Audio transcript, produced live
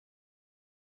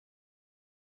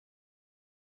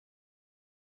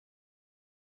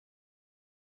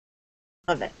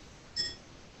of it.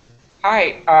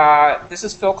 Hi, this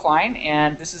is Phil Klein,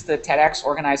 and this is the TEDx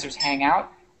Organizers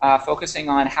Hangout, focusing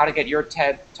on how to get your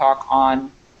TED Talk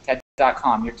on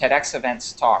TED.com, your TEDx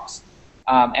events talks.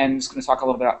 And just going to talk a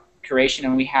little bit about curation,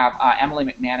 and we have Emily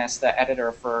McManus, the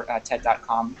editor for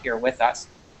TED.com, here with us.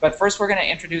 But first, we're going to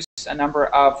introduce a number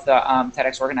of the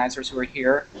TEDx organizers who are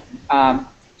here.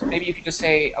 So maybe you could just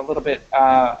say a little bit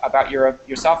about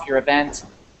yourself, your event,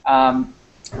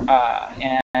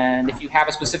 and if you have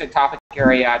a specific topic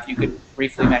area, if you could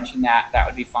briefly mention that, that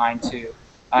would be fine too.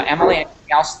 Emily,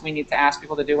 anything else we need to ask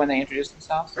people to do when they introduce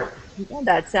themselves? Yeah,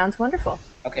 that sounds wonderful.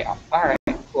 Okay, all right,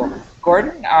 cool.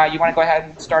 Gordon, you want to go ahead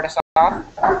and start us off?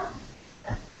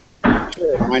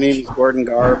 Sure. My name is Gordon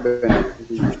Garb, and I'm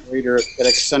the curator of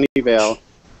TEDx Sunnyvale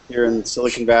here in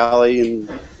Silicon Valley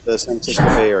in the San Francisco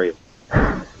Bay Area.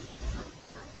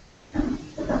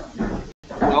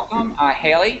 Welcome.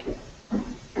 Haley?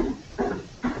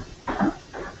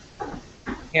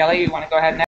 Haley, you want to go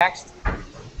ahead next?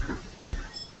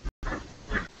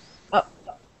 Oh.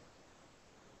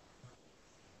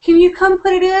 Can you come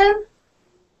put it in?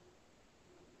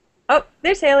 Oh,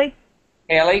 there's Haley.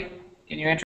 Haley, can you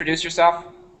introduce yourself?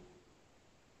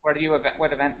 What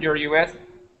event are you with? I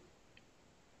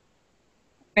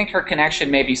think her connection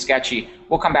may be sketchy.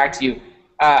 We'll come back to you.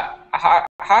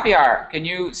 Javier, can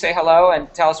you say hello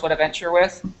and tell us what event you're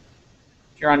with?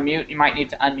 If you're on mute, you might need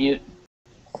to unmute.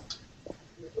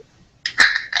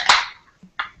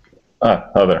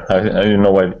 Hi there. I didn't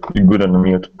know why you couldn't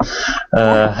unmute.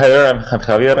 Hi there, I'm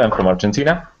Javier. I'm from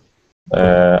Argentina.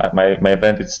 My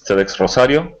event is TEDx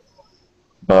Rosario,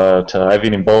 but I've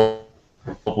been involved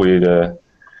with 3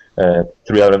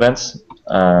 other events,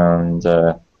 and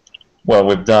well,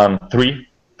 we've done 3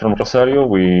 from Rosario.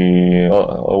 We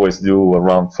always do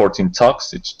around 14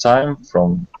 talks each time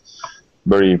from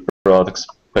very broad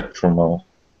spectrum of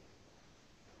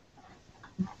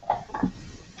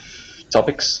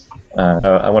topics.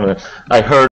 I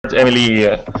heard Emily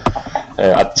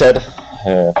at TED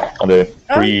on the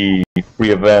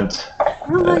pre-event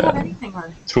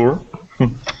tour.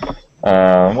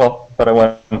 Well, but I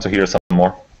want to hear some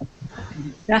more.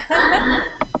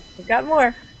 We've got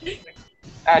more.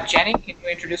 Jenny, can you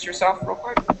introduce yourself real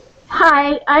quick?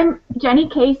 Hi, I'm Jenny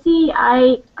Casey.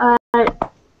 I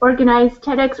organize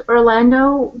TEDx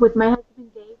Orlando with my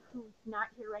husband Dave, who's not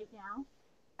here right now.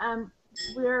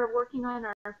 We're working on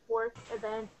our 4th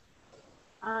event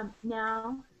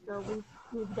now, so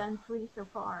we've done 3 so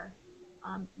far.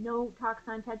 No talks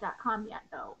on TED.com yet,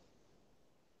 though.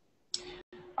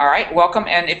 All right, welcome.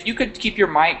 And if you could keep your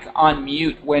mic on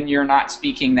mute when you're not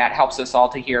speaking, that helps us all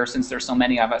to hear since there's so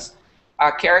many of us.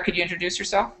 Kara, could you introduce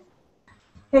yourself?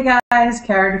 Hey guys,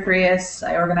 Kara DeFrias.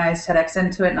 I organize TEDx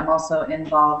Intuit, and I'm also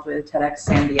involved with TEDx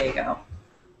San Diego.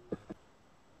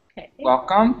 Okay.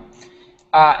 Welcome.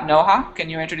 Noha, can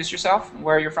you introduce yourself and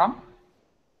where you're from?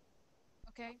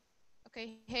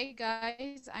 Okay. Hey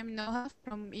guys, I'm Noha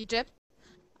from Egypt.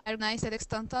 I organize TEDx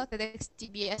Tanta, TEDx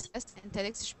TBSS, and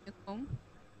TEDx Shmikum.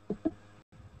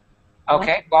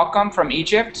 Okay, welcome from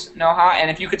Egypt, Noha.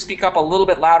 And if you could speak up a little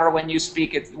bit louder when you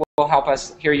speak, it will help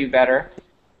us hear you better.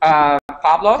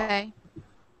 Pablo? Okay.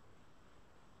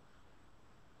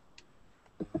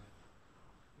 You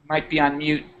might be on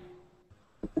mute.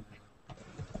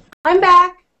 I'm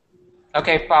back.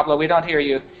 Okay, Pablo, we don't hear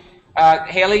you.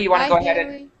 Haley, you want to go ahead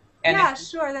and yeah,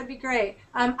 sure, that'd be great.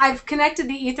 I've connected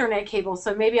the Ethernet cable,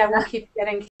 so maybe I won't keep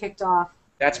getting kicked off.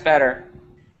 That's better.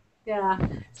 Yeah.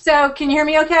 So, can you hear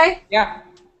me okay? Yeah.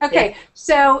 Okay, yeah.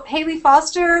 So Haley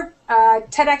Foster,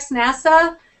 TEDx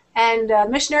NASA, and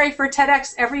missionary for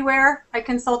TEDx everywhere. I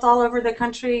consult all over the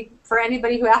country for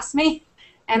anybody who asks me,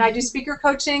 and I do speaker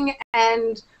coaching,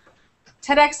 and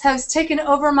TEDx has taken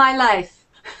over my life.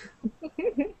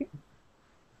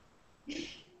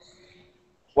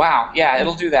 Wow, yeah,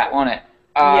 it'll do that, won't it?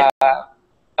 Yeah.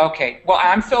 Okay, well,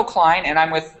 I'm Phil Klein, and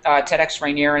I'm with TEDx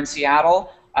Rainier in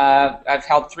Seattle. I've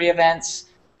held 3 events,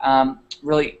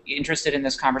 really interested in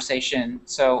this conversation.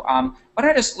 So why don't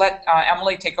I just let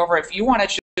Emily take over. If you want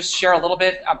to just share a little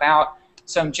bit about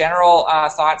some general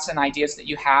thoughts and ideas that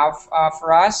you have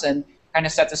for us and kind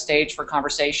of set the stage for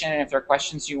conversation, and if there are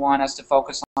questions you want us to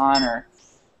focus on, or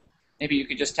maybe you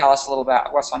could just tell us a little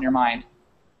about what's on your mind.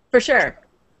 For sure.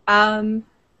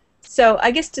 So I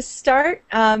guess to start,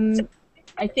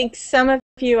 I think some of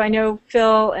you, I know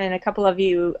Phil and a couple of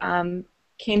you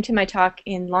came to my talk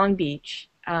in Long Beach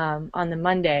on the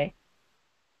Monday.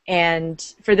 And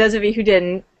for those of you who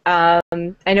didn't, I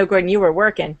know, Gordon, you were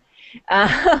working.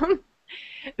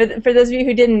 But for those of you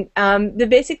who didn't, the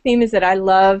basic theme is that I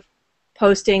love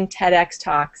posting TEDx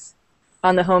talks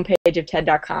on the homepage of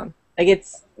TED.com. Like,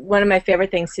 it's one of my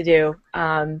favorite things to do.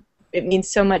 It means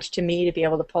so much to me to be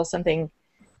able to pull something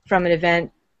from an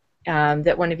event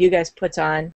that one of you guys puts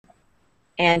on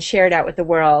and share it out with the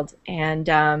world.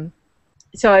 And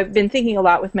so I've been thinking a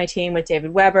lot with my team, with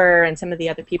David Weber and some of the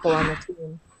other people on the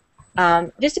team,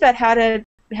 just about how to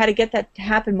get that to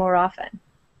happen more often.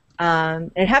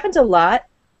 It happens a lot.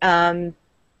 I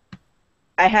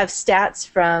have stats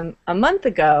from a month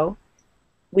ago.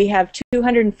 We have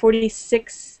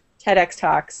 246 TEDx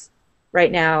talks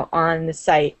right now on the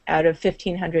site out of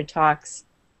 1,500 talks.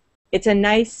 It's a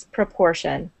nice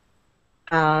proportion,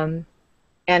 and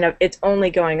it's only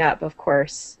going up, of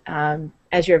course,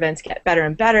 as your events get better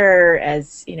and better,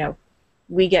 as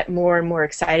we get more and more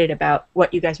excited about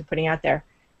what you guys are putting out there.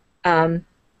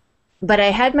 But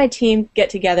I had my team get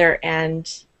together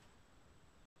and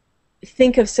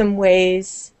think of some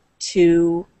ways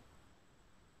to,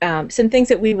 some things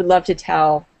that we would love to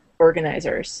tell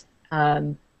organizers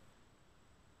to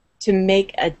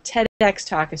make a TEDx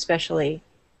talk especially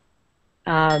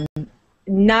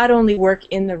not only work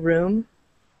in the room,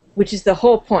 which is the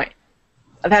whole point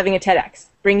of having a TEDx.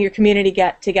 Bring your community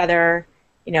together,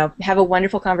 have a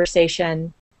wonderful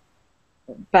conversation,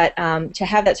 but to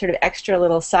have that sort of extra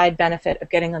little side benefit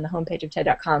of getting on the homepage of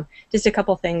TED.com. Just a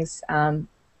couple things that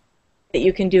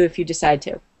you can do if you decide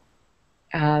to.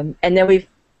 And then we've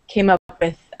came up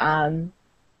with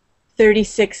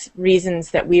 36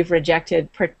 reasons that we've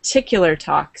rejected particular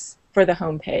talks for the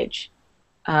homepage.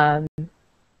 And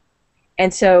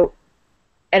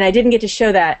I didn't get to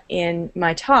show that in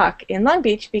my talk in Long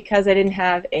Beach because I didn't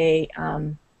have a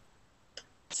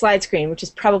slide screen, which is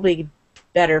probably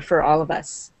better for all of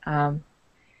us.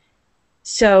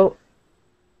 So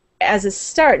as a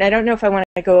start, and I don't know if I want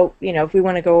to go, if we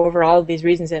want to go over all of these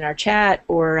reasons in our chat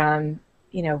or,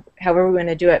 however we want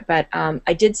to do it, but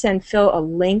I did send Phil a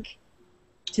link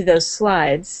to those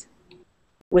slides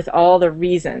with all the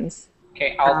reasons.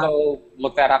 Okay, I'll go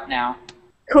look that up now.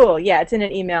 Cool, yeah, it's in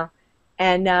an email.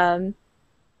 And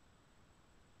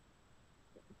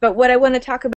but what I want to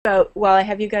talk about while I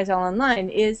have you guys all online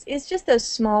is just those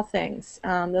small things,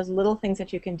 those little things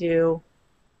that you can do.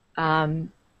 The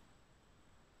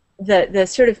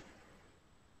sort of,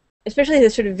 especially the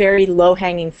sort of very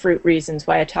low-hanging fruit reasons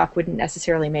why a talk wouldn't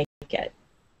necessarily make it,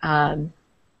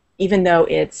 even though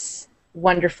it's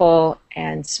wonderful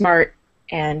and smart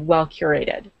and well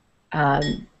curated.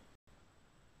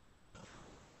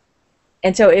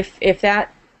 And so if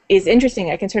that is interesting,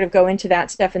 I can sort of go into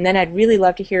that stuff, and then I'd really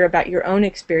love to hear about your own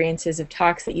experiences of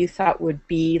talks that you thought would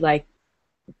be like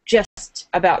just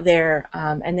about there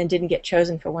and then didn't get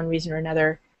chosen for one reason or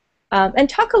another. And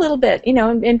talk a little bit,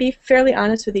 and be fairly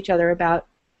honest with each other about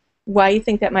why you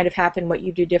think that might have happened, what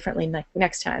you do differently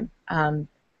next time.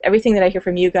 Everything that I hear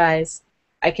from you guys,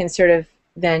 I can sort of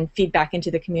then feed back into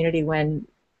the community when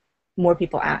more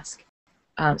people ask.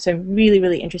 So I'm really,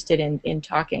 really interested in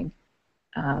talking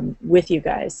with you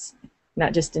guys,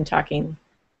 not just in talking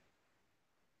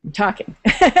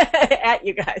at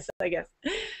you guys, I guess.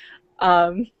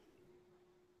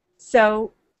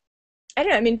 So I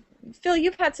don't know. I mean, Phil,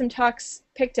 you've had some talks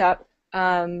picked up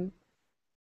from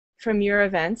your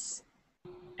events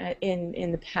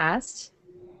in the past.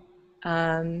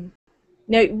 Now,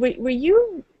 were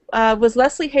you was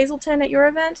Leslie Hazelton at your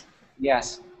event?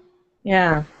 Yes.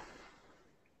 Yeah.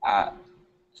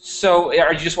 So,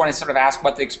 are you just want to sort of ask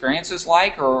what the experience is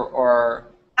like, or?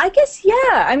 I guess,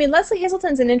 yeah. I mean, Leslie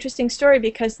Hazelton's an interesting story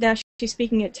because now she's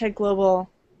speaking at TED Global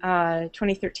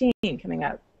 2013 coming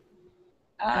up.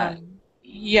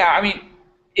 Yeah, I mean,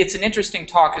 it's an interesting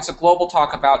talk. It's a global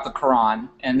talk about the Quran,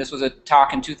 and this was a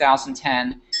talk in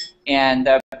 2010. And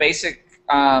the basic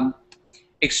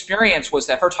experience was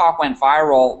that her talk went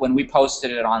viral when we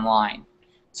posted it online.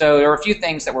 So there were a few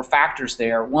things that were factors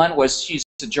there. One was she's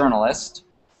a journalist.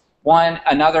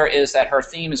 Another is that her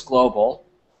theme is global.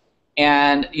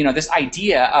 And, this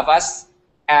idea of us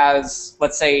as,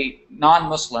 let's say,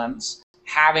 non-Muslims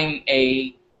having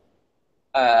a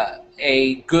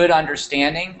good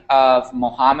understanding of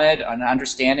Muhammad, an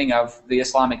understanding of the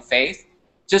Islamic faith,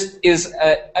 just is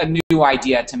a new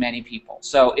idea to many people.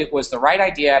 So it was the right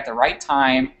idea at the right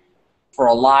time for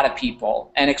a lot of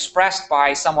people, and expressed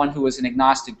by someone who was an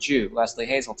agnostic Jew, Leslie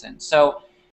Hazelton. So,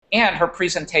 and her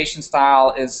presentation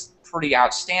style is pretty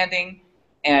outstanding,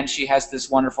 and she has this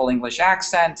wonderful English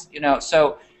accent,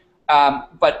 so.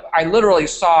 But I literally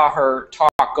saw her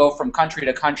talk go from country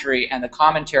to country and the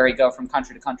commentary go from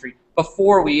country to country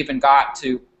before we even got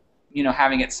to,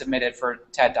 having it submitted for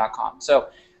TED.com. So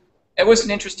it was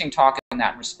an interesting talk in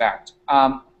that respect.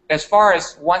 As far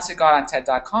as once it got on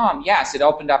TED.com, yes, it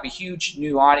opened up a huge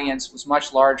new audience, was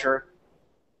much larger.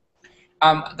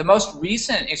 The most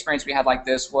recent experience we had like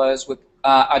this was with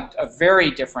a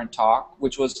very different talk,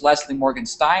 which was Leslie Morgan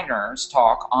Steiner's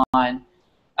talk on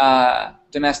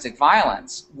domestic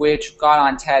violence, which got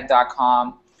on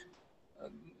TED.com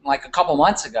like a couple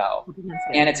months ago.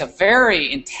 And it's a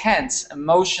very intense,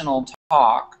 emotional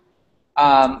talk,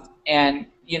 and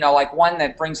you know, like one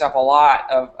that brings up a lot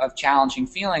of challenging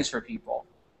feelings for people.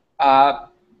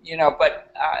 You know,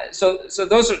 but so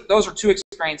those are two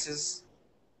experiences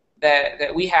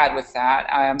that we had with that.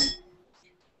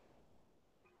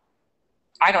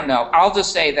 I don't know. I'll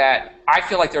just say that I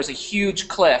feel like there's a huge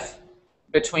cliff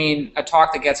between a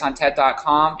talk that gets on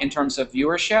TED.com in terms of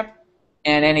viewership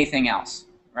and anything else,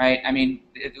 right? I mean,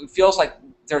 it feels like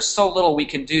there's so little we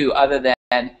can do other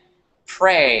than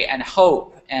pray and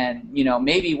hope and, you know,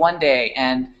 maybe one day,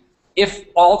 and if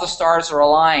all the stars are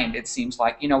aligned, it seems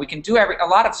like, you know, we can do a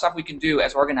lot of stuff we can do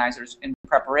as organizers in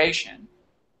preparation,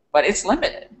 but it's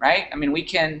limited, right? I mean, we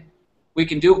can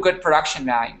do good production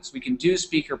values, we can do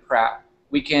speaker prep,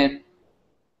 we can,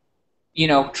 you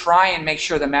know, try and make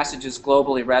sure the message is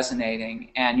globally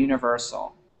resonating and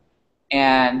universal.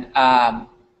 And,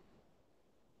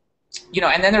 you know,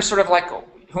 and then there's sort of like,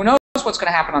 who knows what's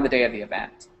going to happen on the day of the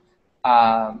event.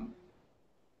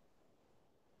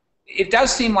 It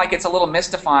does seem like it's a little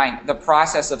mystifying, the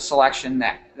process of selection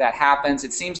that happens.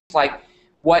 It seems like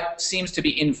what seems to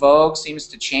be in vogue seems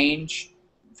to change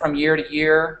from year to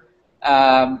year.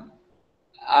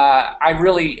 I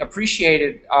really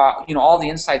appreciated you know, all the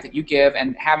insight that you give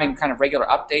and having kind of regular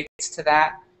updates to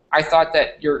that. I thought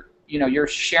that your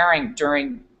sharing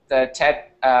during the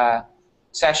TED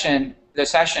session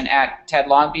at TED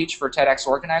Long Beach for TEDx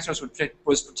organizers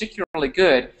was particularly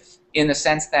good, in the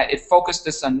sense that it focused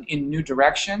us in new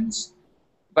directions,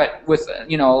 but with,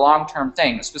 you know, a long-term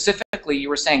thing. Specifically, you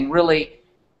were saying really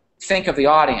think of the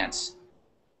audience.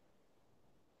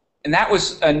 And that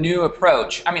was a new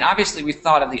approach. I mean, obviously we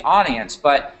thought of the audience,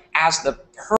 but as the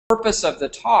purpose of the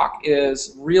talk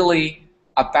is really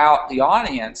about the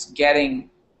audience getting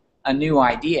a new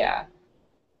idea,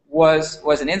 was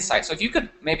an insight. So if you could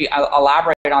maybe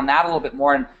elaborate on that a little bit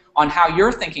more, and on how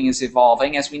your thinking is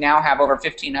evolving, as we now have over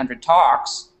 1,500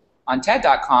 talks on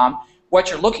TED.com. What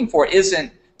you're looking for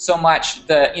isn't so much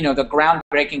the, you know, the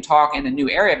groundbreaking talk in a new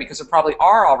area, because there probably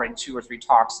are already 2 or 3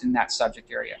 talks in that subject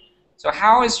area. So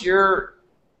how is your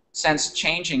sense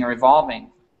changing or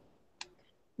evolving?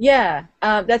 Yeah,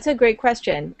 that's a great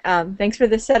question. Thanks for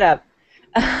the setup.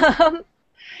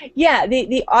 Yeah,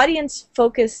 the audience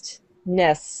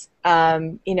focusedness,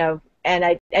 you know, and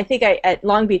I think at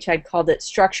Long Beach I'd called it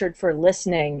structured for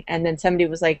listening, and then somebody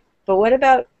was like, but what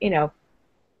about, you know,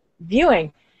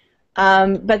 viewing?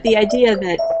 But the idea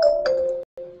that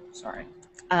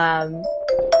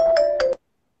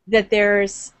that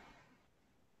there's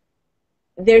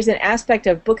an aspect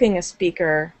of booking a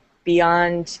speaker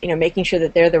beyond, you know, making sure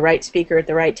that they're the right speaker at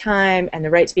the right time and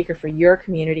the right speaker for your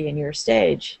community and your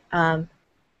stage,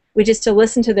 which is to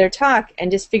listen to their talk and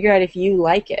just figure out if you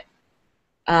like it.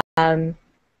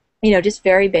 You know, just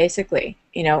very basically,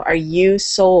 you know, are you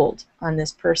sold on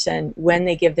this person when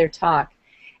they give their talk?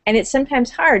 And it's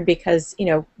sometimes hard because, you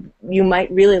know, you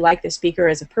might really like the speaker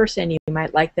as a person, you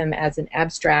might like them as an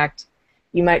abstract,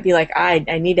 you might be like, I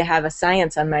need to have a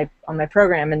science on my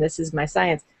program, and this is my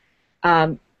science.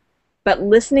 But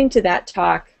listening to that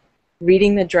talk,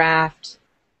 reading the draft,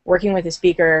 working with the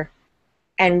speaker,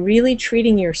 and really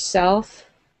treating yourself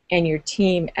and your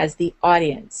team as the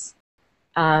audience.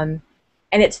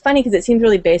 And it's funny because it seems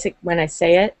really basic when I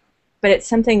say it, but it's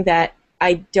something that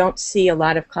I don't see a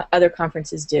lot of other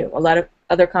conferences do. A lot of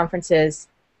other conferences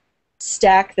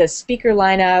stack the speaker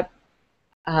lineup,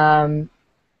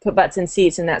 put butts in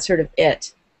seats, and that's sort of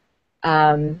it.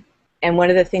 And one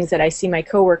of the things that I see my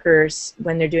coworkers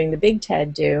when they're doing the big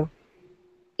TED do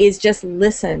is just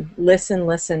listen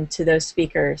to those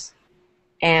speakers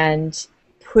and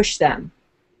push them,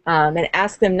 and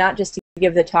ask them not just to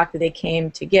give the talk that they came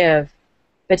to give,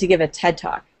 but to give a TED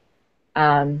Talk.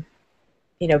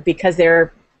 You know, because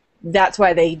that's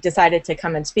why they decided to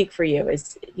come and speak for you,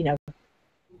 is, you know,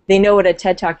 they know what a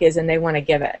TED Talk is and they want to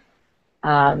give it.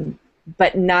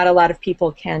 But not a lot of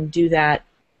people can do that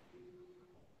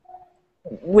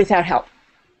without help.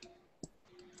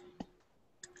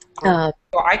 So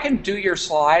I can do your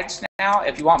slides now,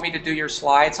 if you want me to do your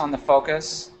slides on the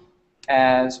focus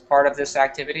as part of this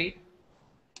activity.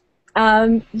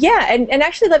 Yeah, and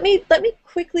actually let me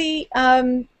quickly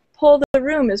poll the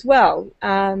room as well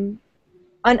on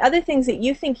other things that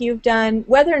you think you've done,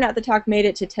 whether or not the talk made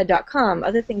it to TED.com,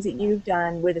 other things that you've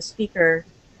done with a speaker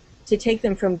to take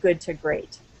them from good to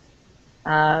great.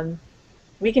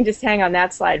 We can just hang on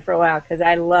that slide for a while because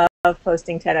I love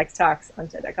posting TEDx talks on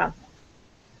TED.com.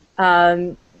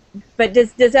 But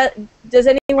does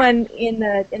anyone in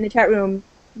the chat room?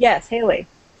 Yes, Haley.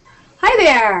 Hi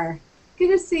there. Good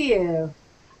to see you.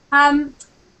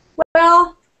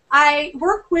 Well, I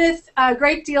work with a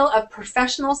great deal of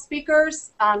professional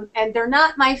speakers, and they're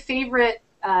not my favorite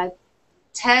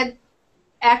TEDx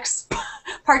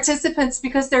participants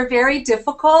because they're very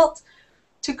difficult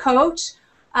to coach.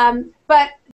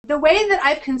 But the way that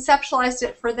I've conceptualized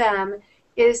it for them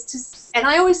is to, and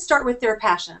I always start with their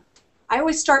passion. I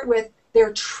always start with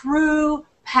their true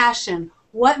passion.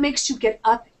 What makes you get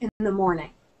up in the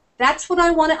morning? That's what I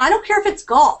want to, I don't care if it's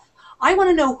golf. I want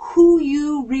to know who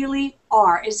you really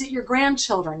are. Is it your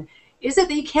grandchildren? Is it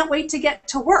that you can't wait to get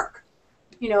to work?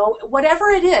 You know,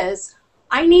 whatever it is,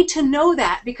 I need to know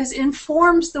that because it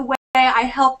informs the way I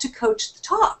help to coach the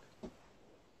talk.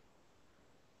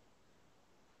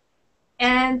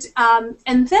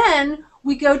 And then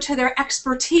we go to their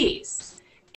expertise.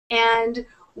 And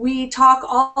we talk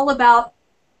all about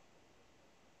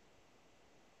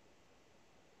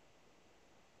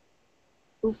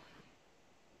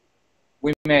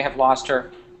We may have lost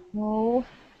her. No.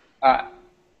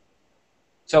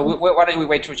 So why don't we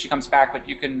wait till she comes back, but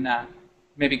you can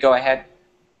maybe go ahead.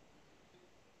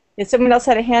 If someone else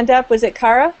had a hand up, was it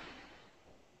Kara?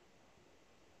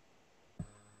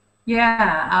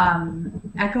 Yeah,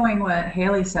 echoing what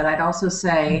Haley said, I'd also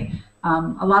say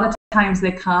a lot of times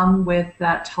they come with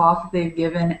that talk they've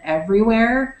given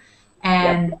everywhere,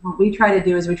 and what we try to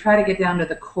do is we try to get down to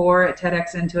the core at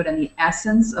TEDx Intuit and the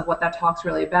essence of what that talk's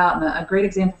really about. And a great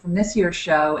example from this year's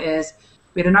show is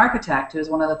we had an architect who's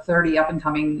one of the 30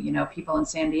 up-and-coming people in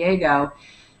San Diego,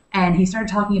 and he started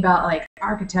talking about like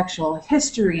architectural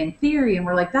history and theory, and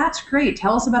we're like, that's great.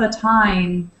 Tell us about a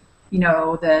time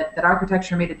that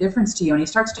architecture made a difference to you. And he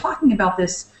starts talking about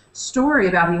this story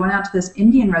about he went out to this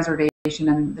Indian reservation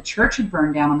and the church had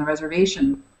burned down on the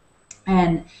reservation,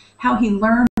 and how he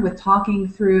learned with talking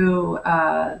through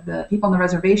the people on the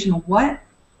reservation what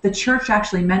the church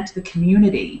actually meant to the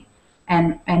community.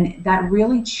 And that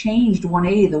really changed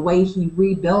 180, the way he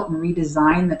rebuilt and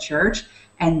redesigned the church.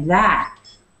 And that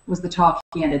was the talk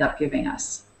he ended up giving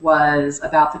us, was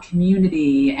about the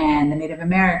community and the Native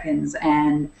Americans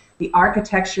and the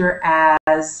architecture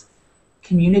as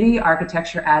community,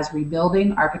 architecture as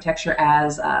rebuilding, architecture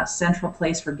as a central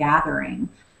place for gathering.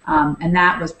 And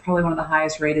that was probably one of the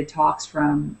highest rated talks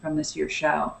from this year's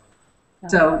show.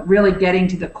 So really getting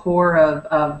to the core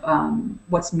of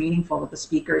what's meaningful to the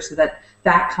speakers so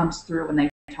that comes through when they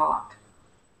talk.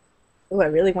 Oh, I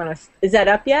really want to. Is that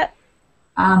up yet?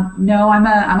 No, I'm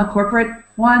a corporate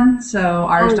one, so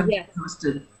ours don't get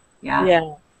posted. Yeah.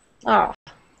 Yeah. Oh,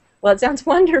 well, it sounds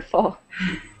wonderful.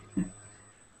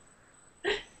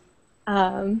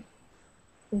 Let's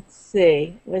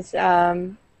see. Was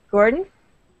Gordon?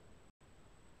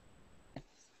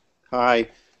 Hi.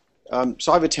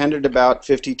 So I've attended about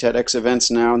 50 TEDx events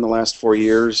now in the last 4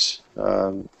 years.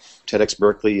 TEDx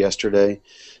Berkeley yesterday.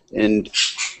 And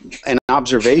an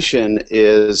observation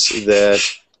is that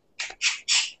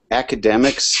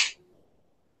academics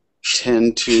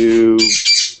tend to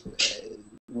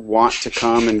want to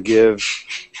come and give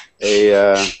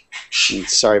a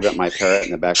sorry about my parrot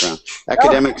in the background.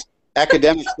 Academics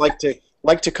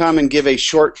like to come and give a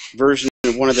short version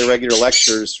of one of their regular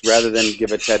lectures rather than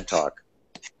give a TED talk.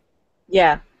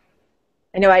 Yeah,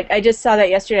 I know. I just saw that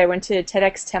yesterday. I went to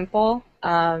TEDx Temple,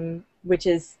 which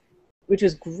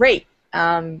was great.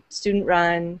 Student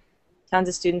run, tons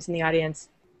of students in the audience,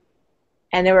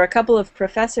 and there were a couple of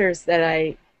professors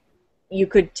that you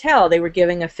could tell they were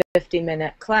giving a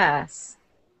 50-minute class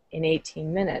in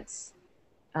 18 minutes.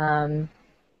 And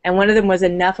one of them was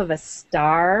enough of a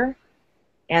star,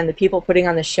 and the people putting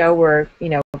on the show were,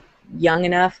 young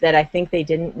enough that I think they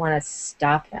didn't want to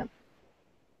stop him.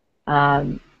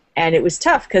 And it was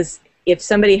tough because if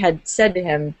somebody had said to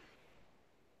him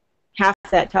half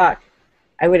that talk,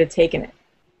 I would have taken it.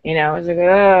 I was like,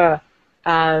 ugh.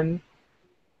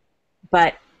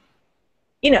 But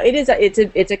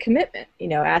it's a commitment.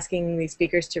 Asking these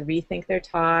speakers to rethink their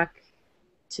talk,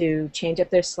 to change up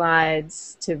their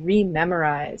slides, to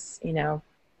rememorize.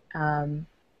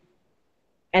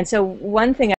 And so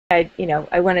one thing I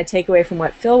want to take away from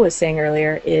what Phil was saying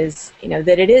earlier is,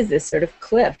 that it is this sort of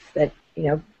cliff that,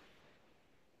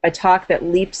 a talk that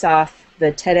leaps off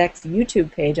the TEDx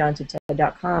YouTube page onto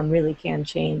TED.com really can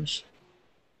change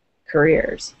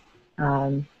careers.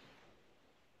 But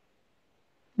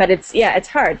it's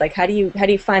hard. Like, how do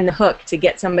you find the hook to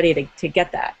get somebody to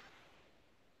get that?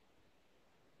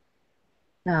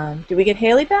 Do we get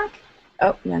Haley back?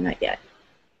 Oh, no, not yet.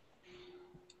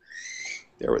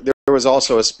 There was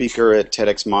also a speaker at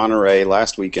TEDx Monterey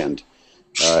last weekend,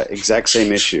 exact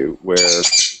same issue, where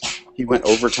he went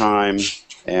overtime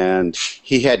and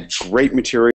he had great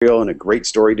material and a great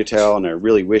story to tell, and I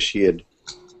really wish he had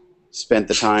spent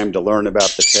the time to learn about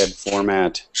the TED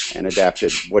format and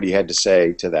adapted what he had to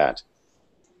say to that.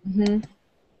 Mm-hmm.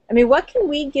 I mean, what can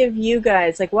we give you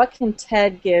guys? Like, what can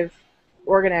TED give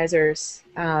organizers,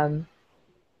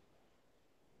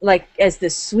 like as the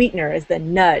sweetener, as the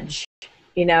nudge,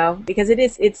 you know? Because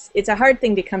it's a hard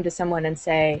thing to come to someone and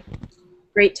say,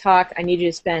 great talk, I need you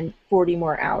to spend 40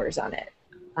 more hours on it.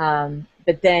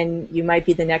 But then you might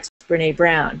be the next Brene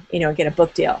Brown, you know, and get a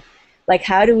book deal. Like,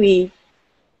 how do we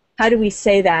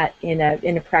say that in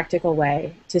a practical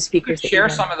way to speakers? Share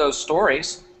some of those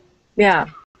stories. Yeah.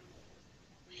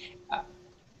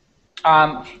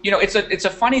 You know, it's a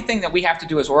funny thing that we have to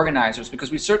do as organizers,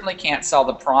 because we certainly can't sell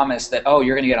the promise that, oh,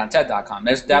 you're going to get on TED.com.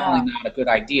 That's definitely not a good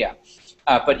idea.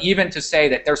 But even to say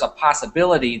that there's a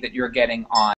possibility that you're getting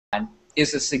on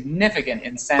is a significant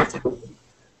incentive.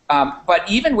 But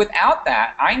even without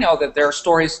that, I know that there are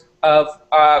stories of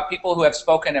people who have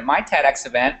spoken at my TEDx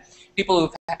event, people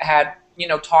who've had, you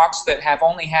know, talks that have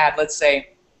only had, let's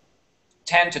say,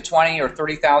 10 to 20 or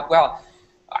 30,000. Well,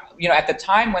 you know, at the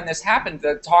time when this happened,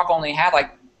 the talk only had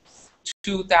like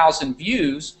 2,000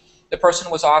 views. The person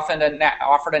was often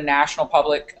offered a national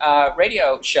public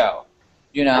radio show,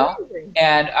 you know,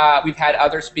 and we've had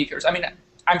other speakers. I mean,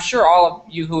 I'm sure all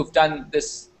of you who have done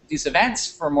these events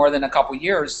for more than a couple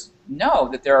years know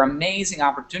that there are amazing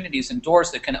opportunities and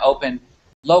doors that can open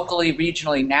locally,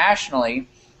 regionally, nationally,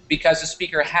 because the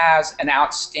speaker has an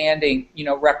outstanding, you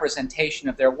know, representation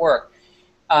of their work.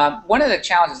 One of the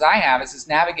challenges I have is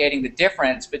navigating the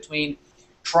difference between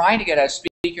trying to get a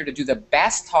speaker to do the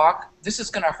best talk. This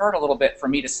is going to hurt a little bit for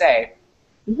me to say.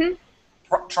 Mm-hmm.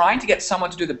 Trying to get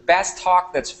someone to do the best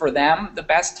talk that's for them, the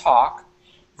best talk,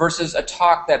 versus a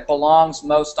talk that belongs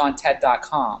most on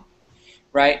TED.com,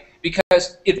 right?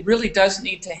 Because it really does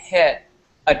need to hit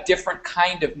a different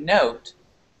kind of note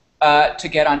to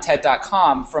get on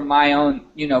TED.com from my own,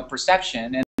 you know,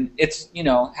 perception. And it's, you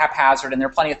know, haphazard, and there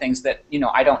are plenty of things that, you know,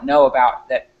 I don't know about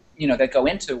that, you know, that go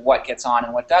into what gets on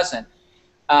and what doesn't.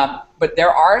 But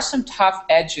there are some tough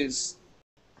edges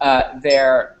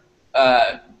there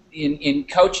in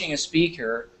coaching a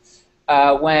speaker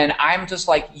when I'm just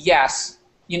like, yes,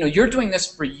 you know, you're doing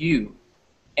this for you,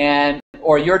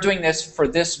 or you're doing this for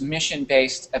this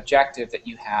mission-based objective that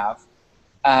you have.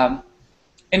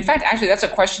 In fact, actually, that's a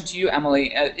question to you,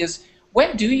 Emily, is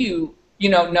when do you, you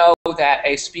know that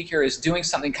a speaker is doing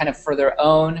something kind of for their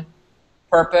own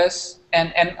purpose?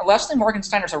 And Leslie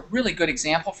Morgensteiner is a really good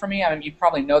example for me. I mean, you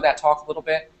probably know that talk a little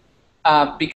bit,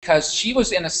 because she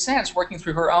was, in a sense, working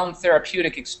through her own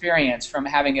therapeutic experience from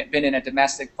having been in a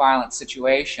domestic violence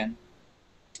situation.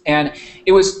 And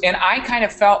I kind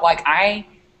of felt like I,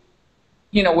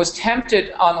 you know, was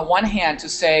tempted on the one hand to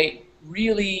say,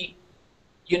 really,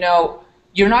 you know,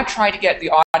 you're not trying to get the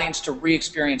audience to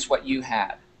re-experience what you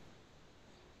had.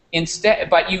 Instead,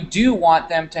 but you do want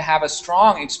them to have a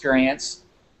strong experience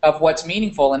of what's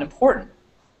meaningful and important.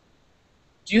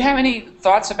 Do you have any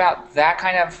thoughts about that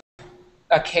kind of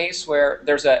a case where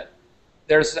there's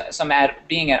some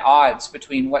being at odds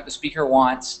between what the speaker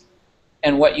wants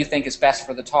and what you think is best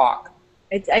for the talk?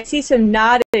 I see some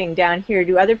nodding down here.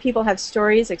 Do other people have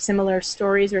stories, like similar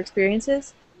stories or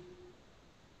experiences?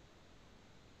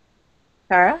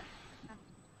 Tara?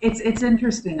 It's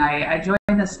interesting. I joined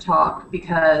this talk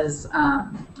because,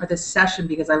 or this session,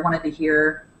 because I wanted to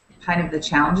hear kind of the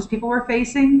challenges people were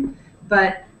facing.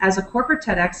 But as a corporate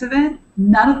TEDx event,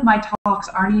 none of my talks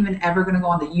aren't even ever going to go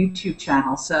on the YouTube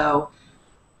channel. So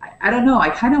I don't know. I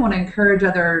kind of want to encourage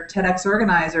other TEDx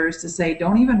organizers to say,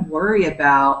 don't even worry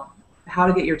about how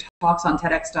to get your talks on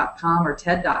TEDx.com or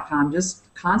TED.com.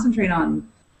 Just concentrate on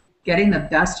getting the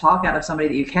best talk out of somebody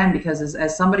that you can, because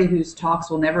as somebody whose talks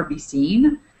will never be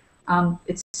seen,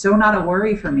 it's so not a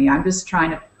worry for me. I'm just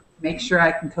trying to make sure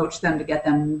I can coach them to get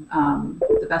them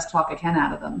the best talk I can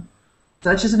out of them. So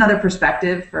that's just another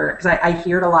perspective, because I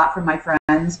hear it a lot from my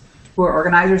friends who are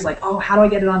organizers, like, oh, how do I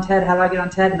get it on TED? How do I get on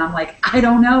TED? And I'm like, I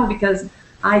don't know, because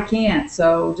I can't.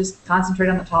 So just concentrate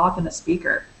on the talk and the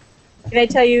speaker. Can I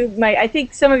tell you, I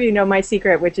think some of you know my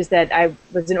secret, which is that I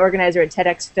was an organizer at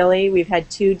TEDx Philly. We've had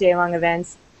 2 day-long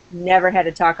events, never had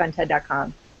a talk on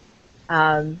TED.com.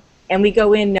 And we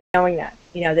go in knowing that,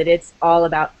 you know, that it's all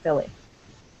about Philly.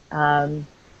 And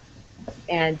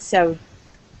so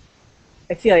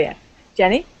I feel you.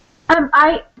 Jenny?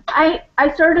 I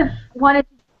sort of wanted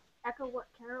to echo what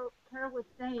Carol was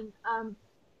saying.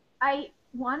 I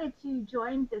wanted to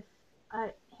join this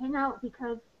hangout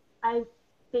because I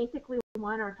basically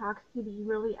want our talks to be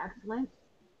really excellent,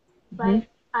 but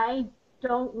I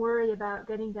don't worry about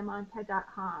getting them on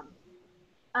TED.com.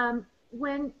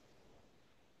 When,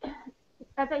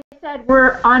 as I said,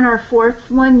 we're on our fourth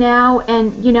one now,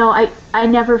 and you know, I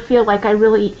never feel like I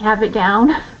really have it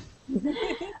down.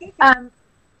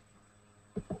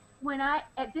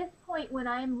 At this point, when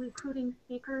I'm recruiting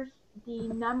speakers, the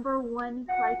number one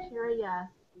criteria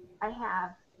I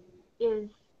have is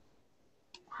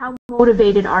how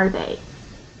motivated are they?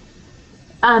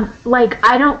 Like,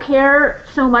 I don't care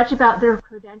so much about their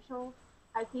credentials.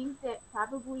 I think that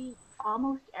probably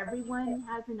almost everyone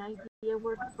has an idea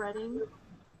worth spreading,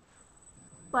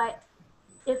 but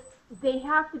if they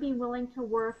have to be willing to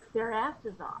work their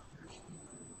asses off.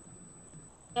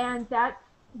 And that's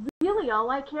really all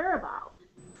I care about.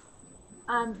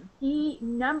 The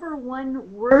number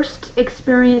one worst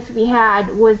experience we had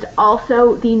was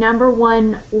also the number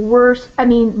one worst,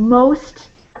 most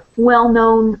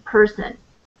well-known person.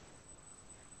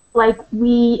 Like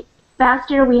last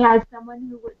year we had someone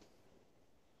who was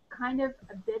kind of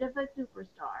a bit of a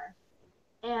superstar,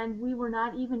 and we were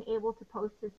not even able to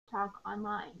post his talk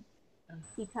online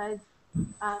because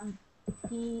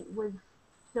he was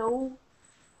so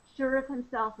sure of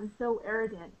himself and so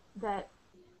arrogant that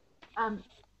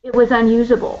it was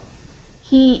unusable.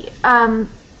 He kind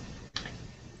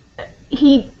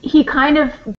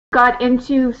of got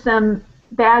into some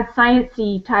bad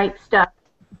sciencey type stuff.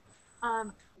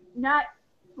 Not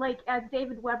like, as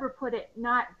David Weber put it,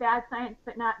 not bad science,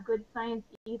 but not good science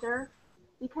either,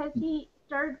 because he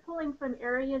started pulling from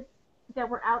areas that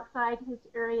were outside his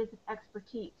areas of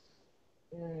expertise.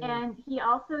 And he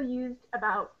also used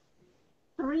about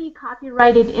 3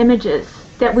 copyrighted images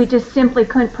that we just simply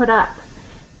couldn't put up.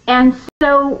 And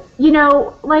so, you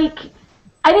know, like,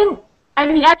 actually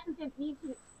didn't need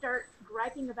to start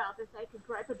griping about this. I could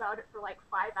gripe about it for like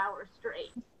 5 hours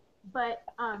straight. But,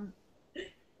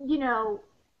 you know,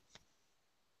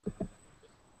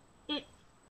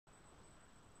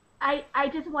 I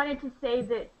just wanted to say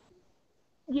that,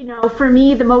 you know, for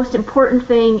me, the most important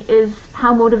thing is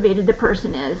how motivated the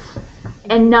person is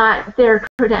and not their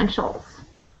credentials.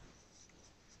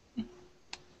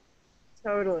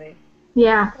 Totally.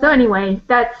 Yeah, so anyway,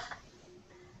 that's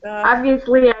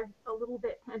obviously I'm a little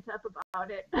bit pent up about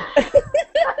it.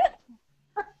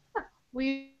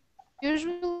 We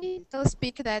usually tell a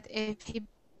speaker that if he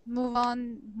move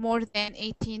on more than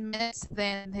 18 minutes,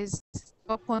 then his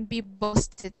talk won't be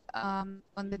posted on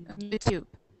YouTube.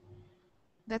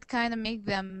 That kind of make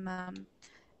them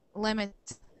limit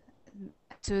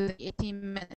to the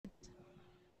 18 minutes.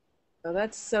 Oh,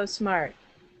 that's so smart.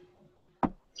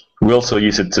 We also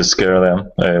use it to scare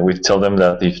them. We tell them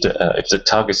that if the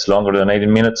talk is longer than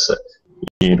 18 minutes,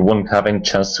 it won't have any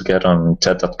chance to get on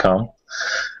TED.com.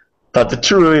 But the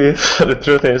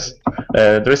truth is,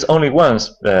 there is only one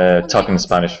talk in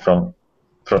Spanish from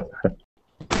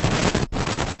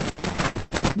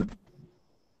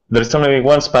there is only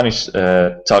one Spanish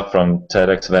talk from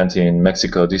TEDx event in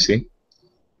Mexico, DC.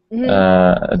 And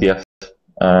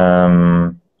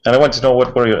I want to know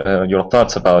what were your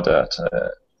thoughts about that.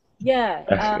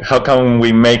 How can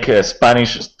we make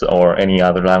Spanish or any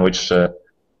other language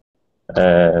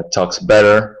talks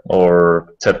better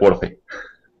or TED-worthy?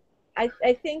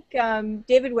 I think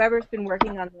David Weber's been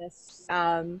working on this.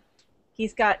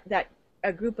 He's got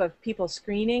a group of people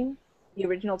screening the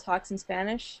original talks in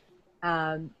Spanish.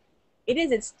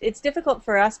 It's difficult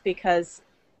for us because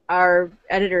our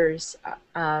editors,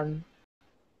 we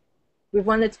have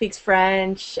one that speaks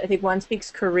French, I think one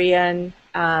speaks Korean.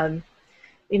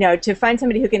 You know, to find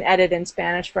somebody who can edit in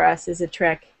Spanish for us is a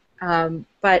trick.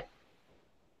 But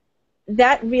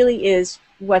that really is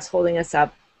what's holding us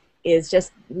up, is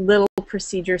just little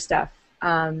procedure stuff.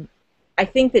 I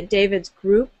think that David's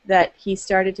group that he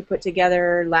started to put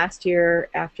together last year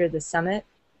after the summit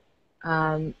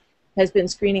has been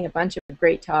screening a bunch of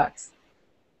great talks.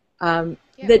 We've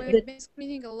been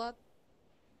screening a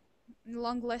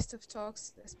long list of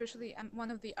talks, especially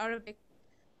one of the Arabic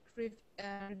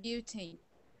review team.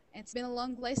 It's been a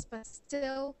long list, but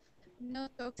still no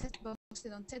talk has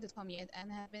posted on TED.com yet, and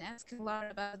have been asking a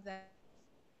lot about that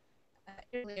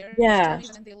earlier. Yeah.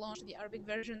 So when they launched the Arabic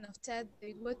version of TED,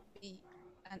 it would be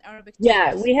an Arabic.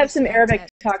 Yeah, we have some Arabic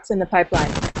talks in the pipeline.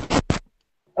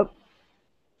 Oh,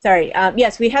 sorry.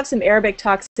 Yes, we have some Arabic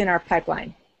talks in our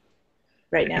pipeline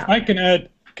right now. If I can add,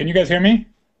 can you guys hear me?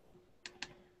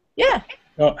 Yeah.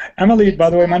 Well, Emily, by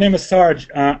the way, my name is Sarge.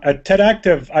 At TED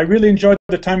Active, I really enjoyed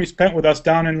the time you spent with us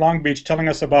down in Long Beach, telling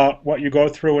us about what you go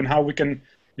through and how we can,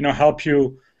 you know, help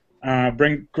you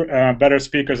bring better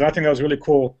speakers. I think that was really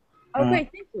cool. Oh, great,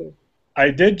 thank you. I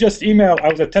did just email. I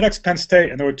was at TEDx Penn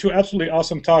State, and there were two absolutely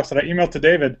awesome talks that I emailed to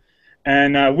David.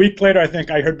 And a week later, I think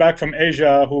I heard back from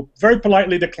Asia, who very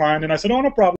politely declined. And I said, "Oh,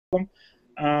 no problem.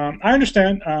 I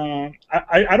understand.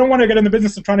 I don't want to get in the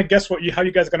business of trying to guess how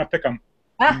you guys are going to pick them."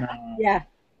 Yeah.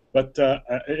 But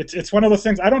it's one of those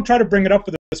things. I don't try to bring it up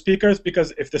with the speakers,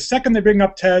 because if the second they bring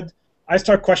up TED, I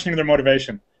start questioning their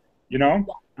motivation. You know.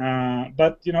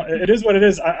 But you know, it is what it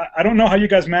is. I don't know how you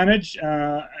guys manage.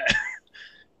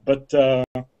 But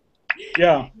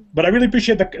yeah, but I really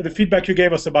appreciate the feedback you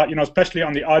gave us about, you know, especially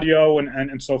on the audio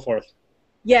and so forth.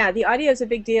 Yeah, the audio is a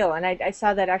big deal, and I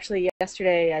saw that actually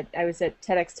yesterday. I was at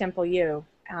TEDx Temple U.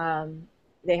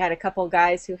 They had a couple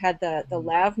guys who had the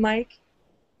lav mic,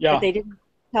 Yeah. but they didn't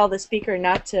tell the speaker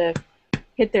not to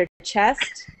hit their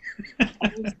chest.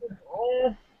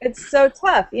 It's so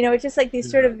tough, you know. It's just like these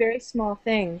sort of very small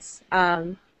things.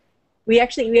 We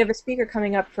have a speaker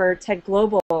coming up for TED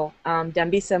Global,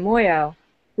 Dambisa Moyo,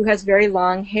 who has very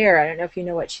long hair. I don't know if you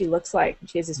know what she looks like.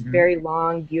 She has this very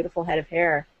long, beautiful head of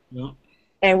hair. Yeah.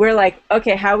 And we're like,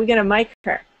 okay, how are we going to mic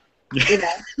her? You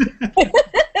know?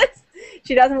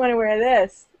 She doesn't want to wear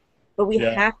this, but we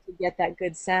have to get that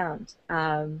good sound.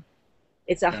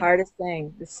 It's the hardest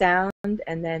thing, the sound,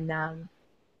 and then,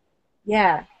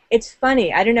 yeah. It's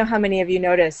funny. I don't know how many of you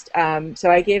noticed. So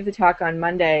I gave the talk on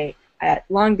Monday at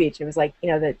Long Beach. It was like, you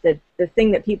know, the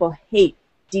thing that people hate,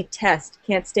 detest,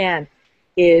 can't stand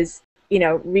is, you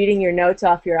know, reading your notes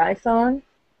off your iPhone.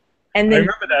 And then, I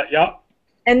remember that, yeah.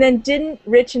 And then didn't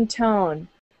Rich and Tone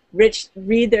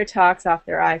read their talks off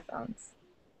their iPhones?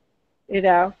 You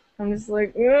know? I'm just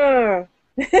like, ugh.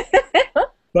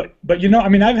 But you know, I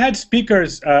mean, I've had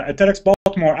speakers at TEDx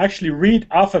Baltimore actually read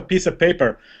off a piece of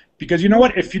paper, because you know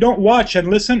what? If you don't watch and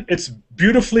listen, it's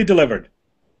beautifully delivered.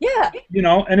 Yeah. You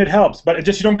know, and it helps, but it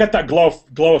just, you don't get that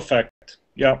glow effect.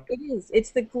 Yeah. It is. It's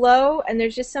the glow, and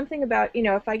there's just something about, you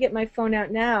know, if I get my phone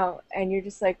out now, and you're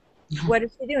just like, what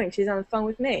is she doing? She's on the phone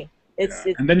with me. It's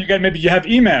And then maybe you have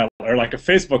email or like a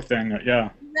Facebook thing. Yeah.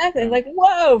 Exactly. Like,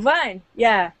 whoa, Vine.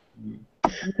 Yeah.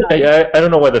 I don't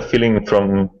know why the feeling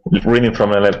from reading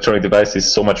from an electronic device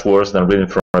is so much worse than reading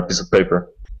from a piece of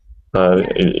paper.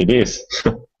 It is.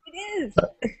 It is.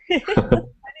 It's the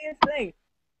funniest thing.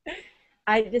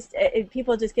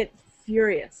 People just get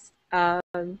furious.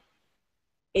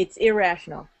 It's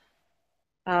irrational.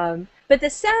 But the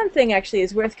sound thing actually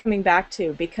is worth coming back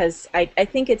to, because I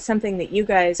think it's something that you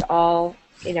guys all,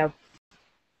 you know,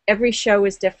 every show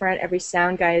is different, every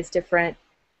sound guy is different.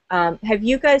 Have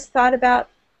you guys thought about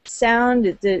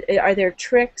sound? Are there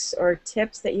tricks or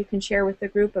tips that you can share with the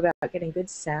group about getting good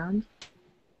sound?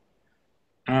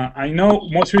 I know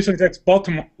most recently at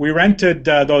Baltimore, we rented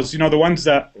those, you know, the ones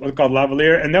that were called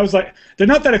lavalier, and that was like, they're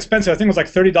not that expensive. I think it was like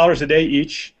 $30 a day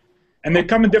each, and they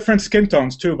come in different skin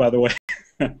tones too, by the way.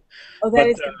 Oh, that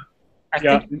is good. I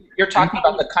think you're talking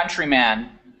about the Countryman.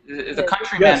 The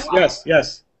Countryman.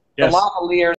 Yes. The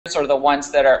lavaliers are the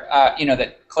ones that are, you know,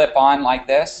 that clip on like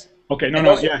this. Okay,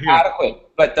 those are adequate,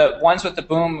 but the ones with the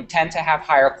boom tend to have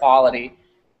higher quality.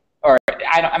 Or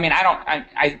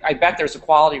I bet there's a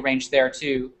quality range there too.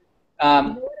 You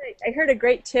know what? I heard a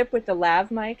great tip with the lav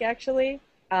mic actually,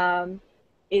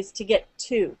 is to get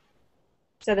two,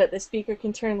 so that the speaker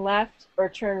can turn left or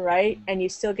turn right, and you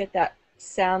still get that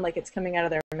sound like it's coming out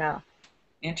of their mouth.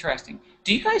 Interesting.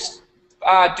 Do you guys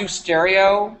do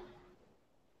stereo?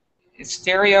 Is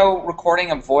stereo recording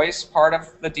of voice part of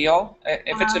the deal?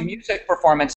 If it's a music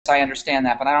performance, I understand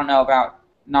that, but I don't know about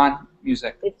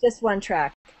non-music. It's just one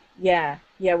track. Yeah.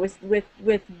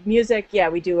 With music, yeah,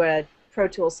 we do a Pro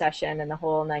Tools session and the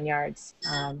whole 9 yards.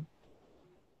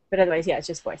 But otherwise, yeah, it's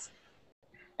just voice.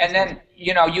 And then,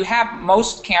 you know,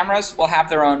 most cameras will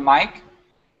have their own mic,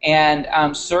 and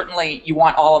certainly you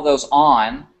want all of those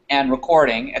on and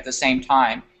recording at the same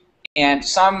time. And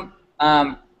some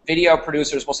video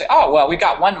producers will say, oh, well, we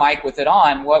got one mic with it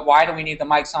on. Why do we need the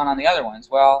mics on the other ones?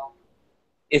 Well,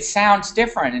 it sounds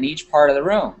different in each part of the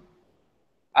room.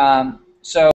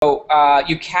 So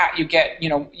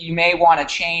you may want to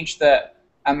change the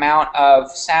amount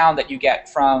of sound that you get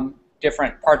from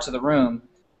different parts of the room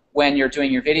when you're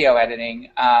doing your video editing.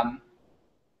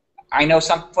 I know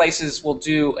some places will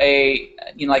do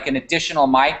like an additional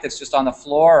mic that's just on the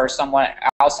floor or someone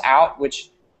else out, which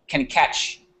can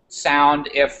catch sound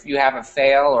if you have a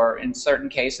fail, or in certain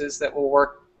cases that will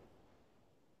work.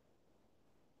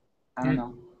 I don't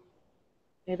know.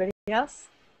 Anybody else?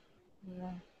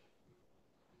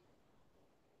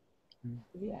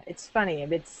 Yeah, it's funny.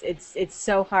 It's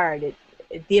so hard.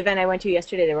 The event I went to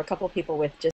yesterday, there were a couple of people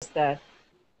with just the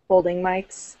folding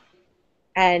mics,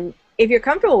 and if you're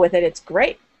comfortable with it, it's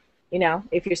great. You know,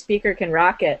 if your speaker can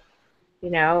rock it,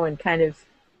 and kind of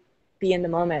be in the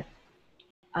moment.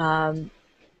 But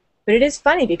it is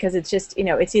funny because it's just,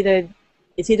 it's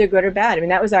either good or bad. I mean,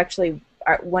 that was actually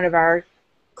one of our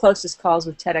closest calls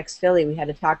with TEDx Philly. We had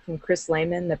a talk from Chris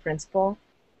Lehman, the principal,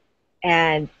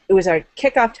 and it was our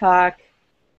kickoff talk,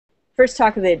 first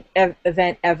talk of the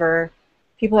event ever.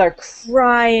 People are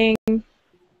crying,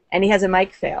 and he has a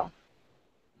mic fail.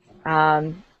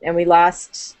 And we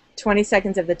lost 20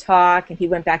 seconds of the talk, and he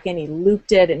went back in, he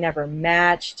looped it, it never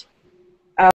matched.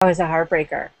 Oh, it was a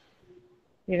heartbreaker,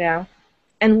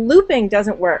 And looping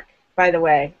doesn't work, by the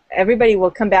way. Everybody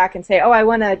will come back and say, oh, I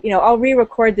want to, I'll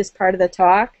re-record this part of the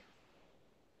talk.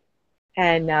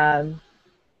 And,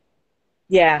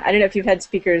 yeah, I don't know if you've had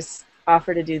speakers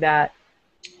offer to do that.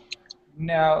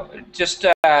 No, just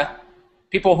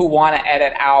people who want to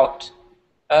edit out,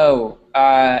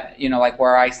 like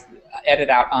where I edit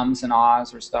out ums and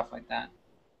ahs or stuff like that.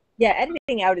 Yeah,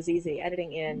 editing out is easy.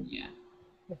 Editing in. Yeah.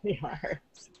 Really hard.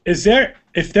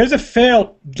 If there's a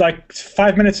fail like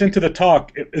 5 minutes into the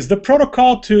talk, is the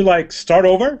protocol to like start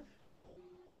over?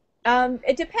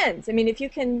 It depends. I mean, if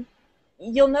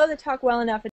you'll know the talk well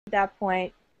enough at that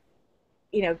point,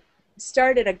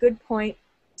 start at a good point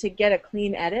to get a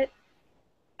clean edit.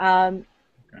 But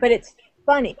it's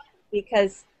funny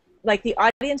because like the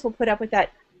audience will put up with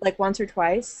that like once or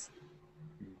twice,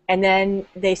 and then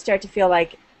they start to feel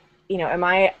like, am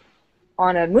I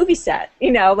on a movie set?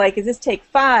 Like, is this take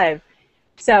 5?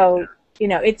 So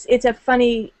it's a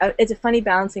funny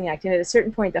balancing act. And at a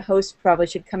certain point, the host probably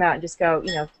should come out and just go,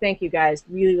 thank you guys,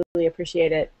 really really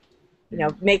appreciate it.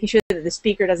 Making sure that the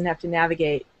speaker doesn't have to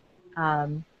navigate.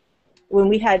 When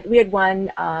we had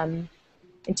one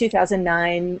in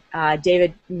 2009,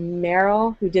 David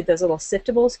Merrill, who did those little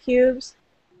siftables cubes,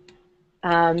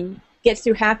 gets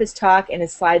through half his talk and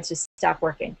his slides just stop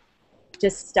working.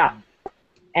 Just stop.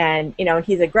 And,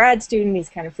 he's a grad student, he's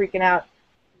kind of freaking out.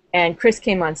 And Chris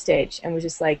came on stage and was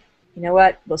just like, you know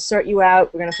what, we'll sort you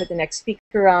out, we're going to put the next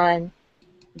speaker on,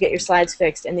 get your slides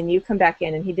fixed, and then you come back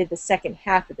in. And he did the second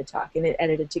half of the talk, and it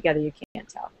edited together, you can't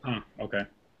tell. Okay.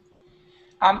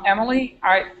 Emily,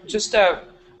 just a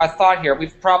thought here.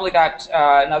 We've probably got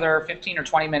another 15 or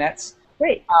 20 minutes.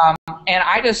 Great. And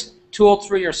I just tooled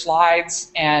through your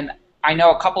slides, and I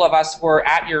know a couple of us were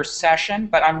at your session,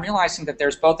 but I'm realizing that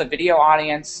there's both a video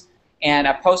audience and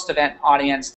a post-event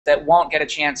audience that won't get a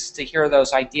chance to hear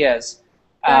those ideas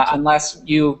unless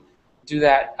you do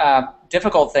that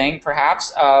difficult thing,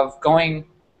 perhaps, of going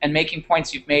and making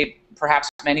points you've made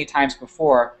perhaps many times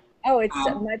before. Oh, it's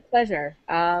my pleasure.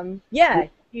 Yeah.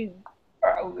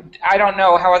 I don't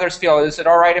know how others feel. Is it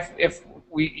all right if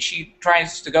she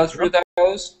tries to go through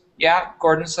those? Yeah,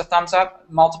 Gordon's a thumbs up,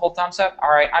 multiple thumbs up. All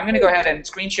right, I'm going to go ahead and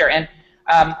screen share. And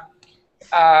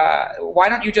why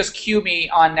don't you just cue me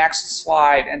on next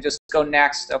slide and just go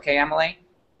next, okay, Emily?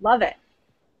 Love it.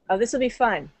 Oh, this will be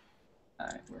fun. All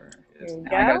right, where is it? Here we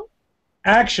go.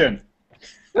 Action.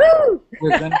 Woo!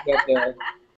 We're going to get there.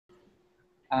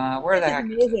 Where the heck?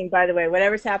 Amazing, by the way,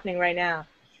 whatever's happening right now.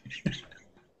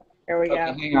 Here we go.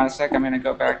 Hang on a sec. I'm going to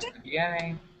go back to the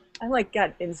beginning. I like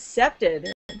got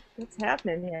incepted. What's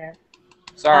happening here?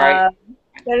 Sorry.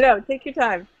 No, take your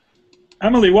time.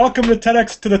 Emily, welcome to the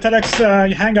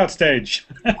TEDx Hangout stage.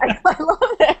 I love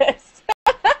this.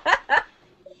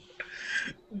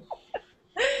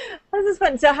 This is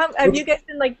fun. So, have you guys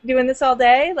been like doing this all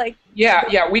day? Like.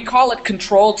 Yeah. We call it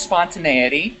controlled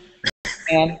spontaneity,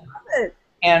 and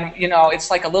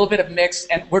it's like a little bit of mix.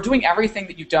 And we're doing everything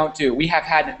that you don't do. We have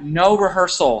had no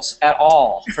rehearsals at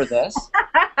all for this.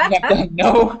 We have done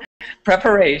no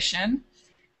preparation.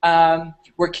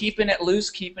 We're keeping it loose,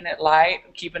 keeping it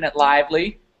light, keeping it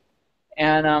lively,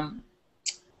 and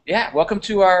yeah, welcome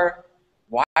to our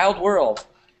wild world.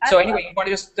 So anyway, you want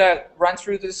to just run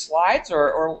through the slides,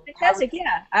 or fantastic?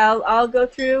 Yeah, I'll go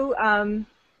through.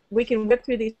 We can whip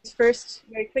through these first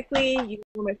very quickly. You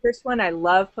know, my first one. I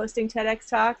love posting TEDx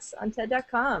talks on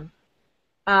TED.com,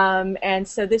 and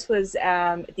so this was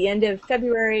at the end of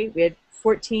February. We had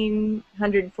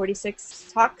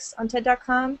 1,446 talks on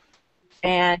TED.com.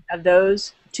 And of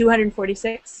those,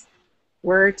 246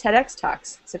 were TEDx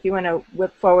talks. So if you want to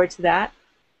whip forward to that.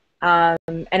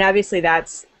 And obviously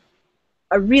that's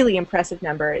a really impressive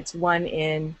number. It's 1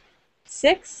 in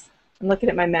 6. I'm looking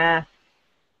at my math.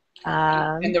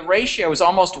 And the ratio is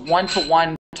almost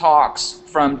 1-to-1 talks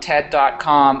from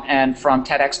TED.com and from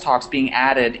TEDx talks being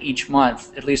added each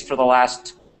month, at least for the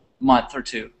last month or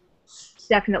two.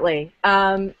 Definitely.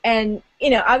 And,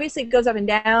 obviously it goes up and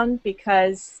down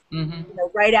because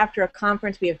right after a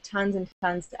conference we have tons and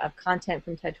tons of content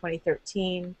from TED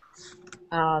 2013.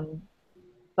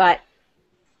 But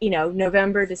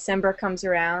November, December comes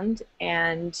around,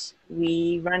 and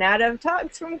we run out of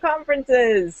talks from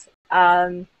conferences,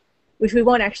 which we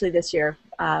won't actually this year.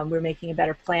 We're making a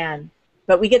better plan.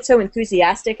 But we get so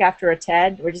enthusiastic after a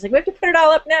TED, we're just like, we have to put it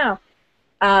all up now.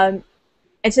 And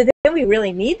so then we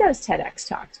really need those TEDx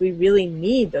talks. We really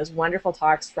need those wonderful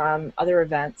talks from other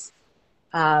events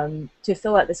to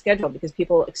fill out the schedule, because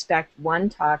people expect one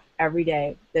talk every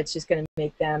day that's just going to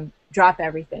make them drop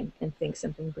everything and think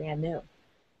something brand new.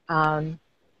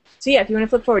 So yeah, if you want to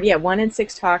flip forward, yeah, 1 in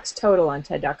 6 talks total on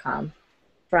TED.com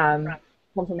come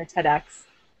from a TEDx,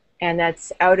 and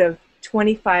that's out of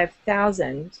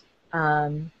 25,000.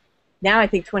 Now I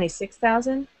think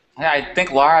 26,000. I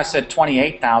think Laura said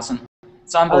 28,000.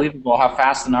 It's unbelievable how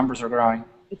fast the numbers are growing.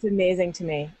 It's amazing to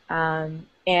me,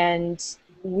 and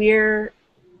we're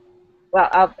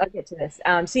I'll get to this.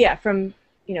 So yeah, from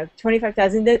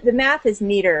 25,000. The math is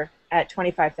neater at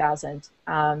 25,000.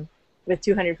 With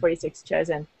 246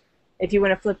 chosen. If you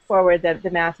want to flip forward, the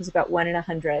math is about 1 in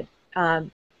 100,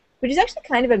 which is actually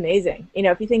kind of amazing.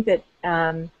 If you think that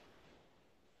a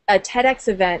TEDx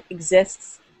event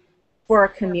exists for a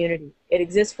community, it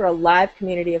exists for a live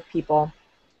community of people,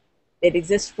 it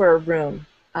exists for a room,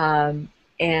 and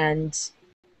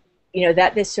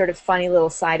that this sort of funny little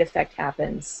side effect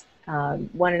happens. 1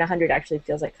 in 100 actually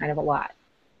feels like kind of a lot.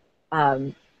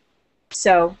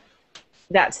 So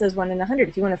that says 1 in 100.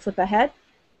 If you want to flip ahead,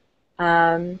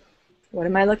 what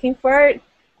am I looking for?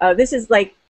 Oh, this is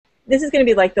going to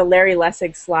be like the Larry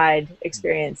Lessig slide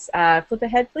experience. Flip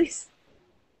ahead, please.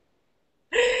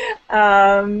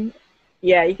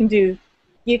 Yeah, you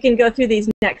can go through these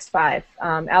next 5.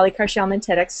 Ali Karshelman,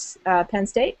 TEDx Penn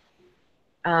State.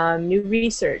 New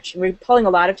research. We're pulling a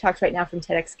lot of talks right now from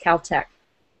TEDx Caltech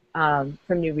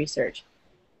from new research.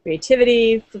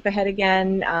 Creativity, flip ahead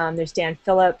again. There's Dan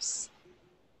Phillips.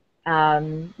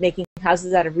 Making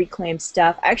houses out of reclaimed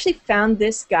stuff. I actually found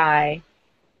this guy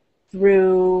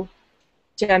through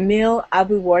Jamil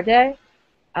Abu-Wardah,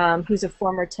 who's a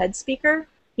former TED speaker.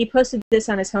 He posted this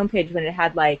on his homepage when it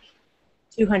had like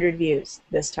 200 views,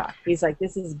 this talk. He's like,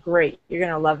 this is great. You're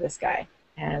going to love this guy.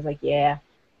 And I was like, yeah.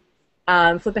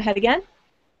 Flip ahead again.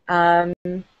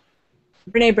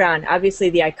 Brene Brown,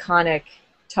 obviously the iconic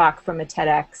talk from a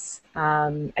TEDx.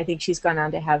 I think she's gone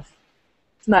on to have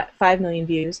 5 million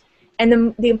views.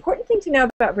 And the important thing to know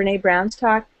about Brene Brown's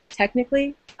talk,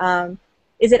 technically,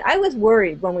 is that I was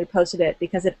worried when we posted it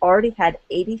because it already had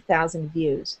 80,000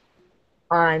 views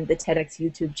on the TEDx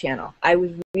YouTube channel. I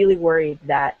was really worried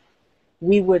that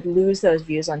we would lose those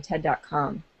views on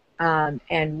TED.com.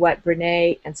 And what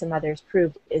Brene and some others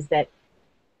proved is that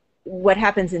what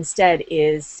happens instead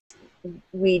is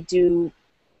we do,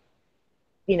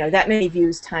 that many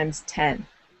views times 10.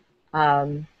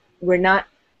 We're not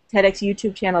TEDx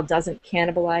YouTube channel doesn't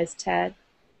cannibalize TED,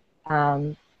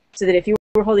 so that if you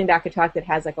were holding back a talk that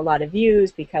has like a lot of views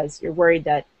because you're worried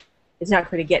that it's not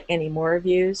going to get any more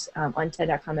views, on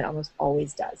TED.com it almost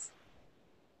always does.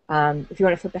 If you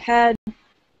want to flip ahead,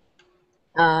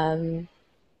 let's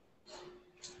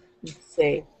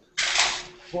see.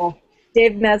 Well,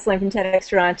 Dave Meslin from TEDx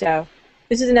Toronto.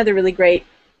 This is another really great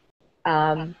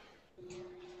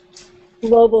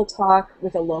global talk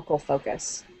with a local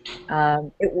focus.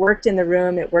 It worked in the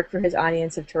room, it worked for his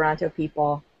audience of Toronto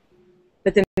people,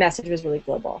 but the message was really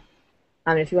global.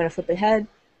 If you want to flip ahead,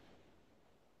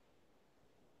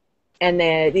 and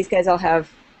these guys all have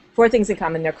 4 things in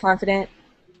common. They're confident,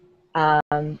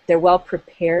 they're well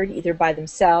prepared either by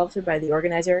themselves or by the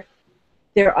organizer.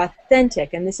 They're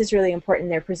authentic, and this is really important.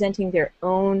 They're presenting their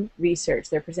own research.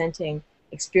 They're presenting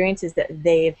experiences that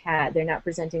they've had. They're not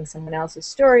presenting someone else's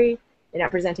story. They're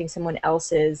not presenting someone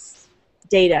else's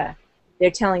data.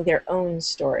 They're telling their own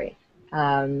story.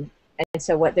 And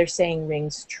so what they're saying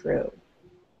rings true.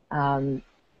 And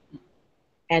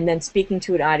then speaking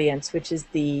to an audience, which is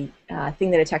the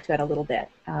thing that I talked about a little bit,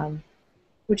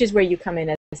 which is where you come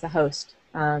in as the host.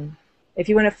 If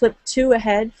you want to flip 2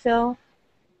 ahead, Phil,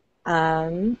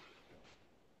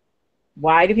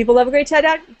 why do people love a great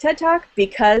TED Talk?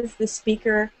 Because the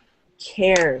speaker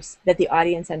cares that the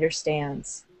audience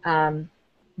understands.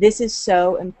 This is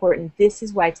so important. This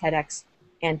is why TEDx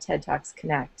and TED Talks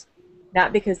connect.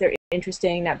 Not because they're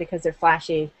interesting, not because they're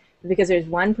flashy, but because there's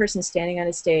one person standing on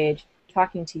a stage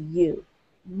talking to you,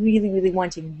 really, really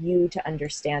wanting you to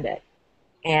understand it.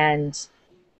 And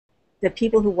the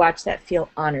people who watch that feel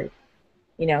honored,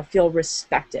 feel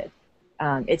respected.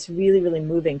 It's really, really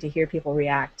moving to hear people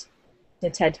react to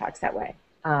TED Talks that way.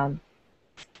 And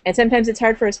sometimes it's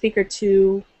hard for a speaker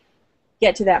to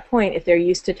get to that point if they're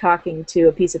used to talking to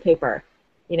a piece of paper,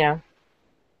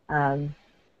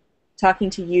 talking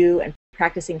to you and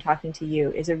practicing talking to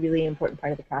you is a really important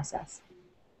part of the process.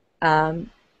 And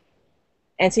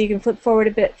so you can flip forward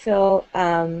a bit, Phil,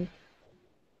 and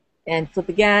flip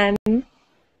again,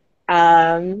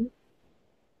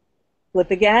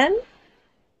 flip again,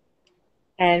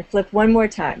 and flip one more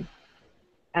time.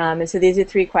 And so these are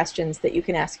 3 questions that you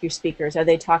can ask your speakers. Are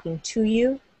they talking to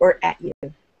you or at you?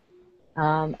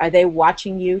 Are they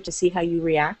watching you to see how you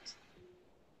react?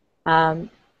 Can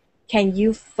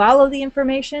you follow the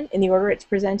information in the order it's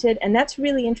presented? And that's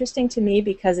really interesting to me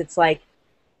because it's like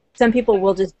some people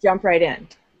will just jump right in.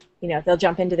 You know, they'll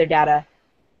jump into their data,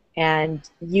 and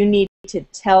you need to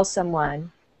tell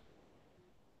someone,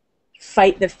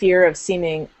 fight the fear of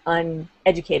seeming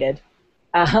uneducated.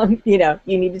 You know,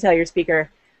 you need to tell your speaker,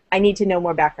 I need to know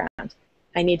more background.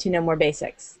 I need to know more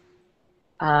basics.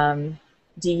 Do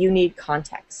you need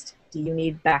context? Do you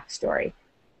need backstory?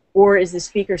 Or is the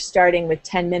speaker starting with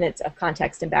 10 minutes of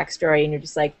context and backstory, and you're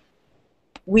just like,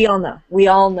 we all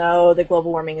know that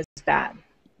global warming is bad.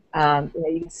 You know,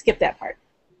 you can skip that part.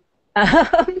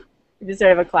 Just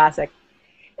sort of a classic.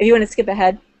 If you want to skip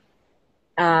ahead,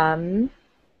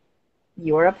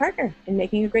 you're a partner in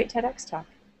making a great TEDx talk.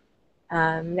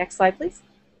 Next slide, please.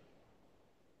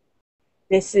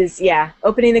 This is, yeah,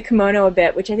 opening the kimono a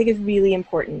bit, which I think is really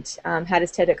important. How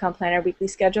does TED.com plan our weekly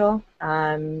schedule?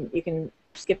 You can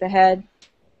skip ahead.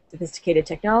 Sophisticated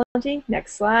technology.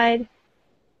 Next slide.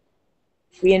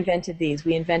 We invented these.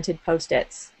 We invented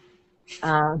Post-its.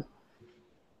 And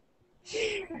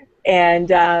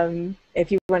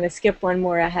if you want to skip one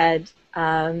more ahead,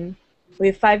 we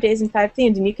have 5 days and 5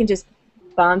 themes, and you can just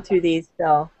bomb through these,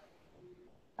 Phil.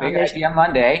 Big Idea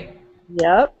Monday.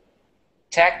 Yep.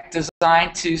 Tech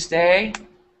Design Tuesday.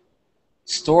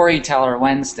 Storyteller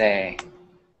Wednesday.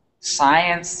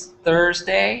 Science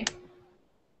Thursday.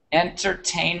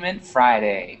 Entertainment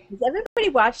Friday. Does everybody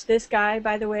watch this guy,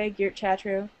 by the way, Geert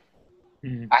Chatru?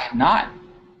 I have not.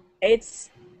 It's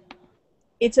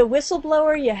a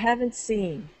whistleblower you haven't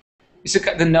seen. Is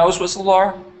it the nose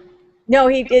whistleblower? No,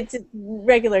 it's a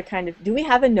regular kind of. Do we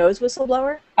have a nose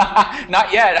whistleblower?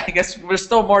 Not yet. I guess there's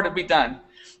still more to be done.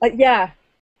 Yeah.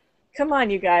 Come on,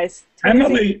 you guys.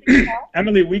 Emily,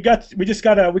 Emily, we just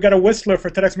got a whistler for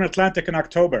TEDx Mid-Atlantic in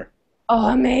October. Oh,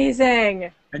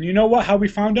 amazing! And you know what? How we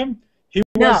found him? He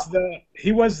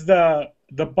was the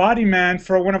body man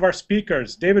for one of our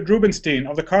speakers, David Rubenstein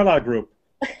of the Carlyle Group.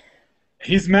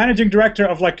 He's managing director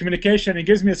of communication. He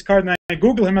gives me his card, and I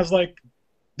Google him. I was like,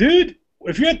 dude,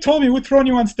 if you had told me, we'd thrown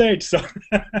you on stage. So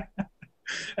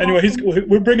anyway,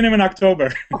 we're bringing him in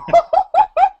October.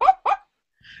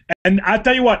 And I'll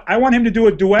tell you what, I want him to do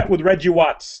a duet with Reggie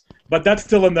Watts, but that's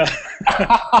still in the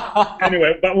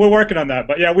anyway. But we're working on that.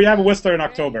 But yeah, we have a whistler in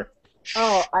October.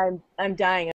 Oh, I'm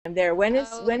dying. I'm there. When is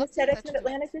TEDx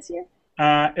Mid-Atlantic this year?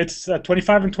 It's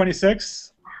 25 and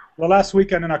 26. The last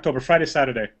weekend in October, Friday,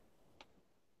 Saturday.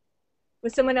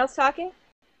 Was someone else talking?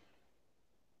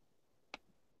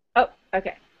 Oh,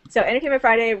 okay. So Entertainment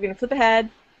Friday, we're going to flip ahead.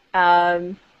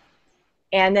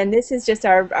 And then this is just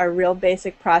our real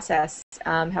basic process,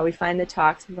 how we find the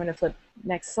talks. We want to flip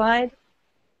next slide.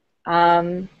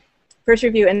 First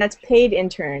review, and that's paid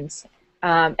interns.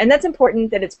 And that's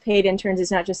important that it's paid interns. It's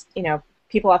not just,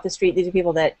 people off the street. These are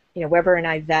people that, Weber and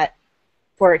I vet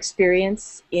for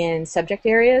experience in subject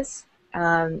areas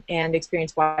and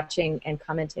experience watching and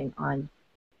commenting on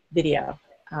video.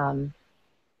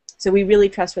 So we really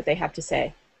trust what they have to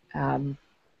say. And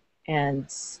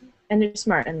they're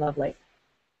smart and lovely.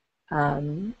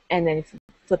 And then if you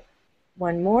flip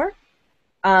one more.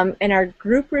 And our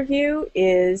group review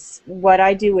is what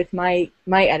I do with my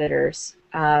editors.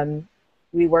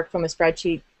 We work from a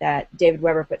spreadsheet that David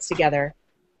Weber puts together.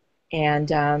 And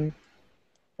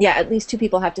yeah, at least 2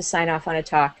 people have to sign off on a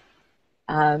talk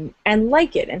and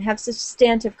like it and have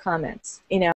substantive comments,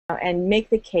 and make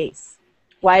the case.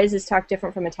 Why is this talk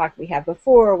different from a talk we had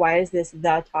before? Why is this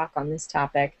the talk on this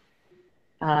topic?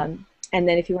 And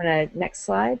then if you want to, next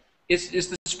slide. Is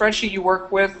the spreadsheet you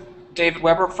work with David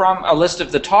Weber from a list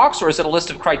of the talks, or is it a list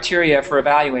of criteria for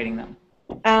evaluating them?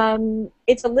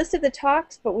 It's a list of the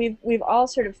talks, but we've all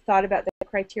sort of thought about the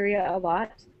criteria a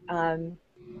lot. And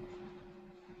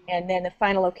then the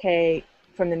final okay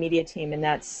from the media team, and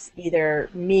that's either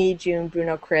me, June,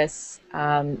 Bruno, Chris,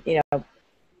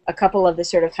 a couple of the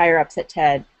sort of higher ups at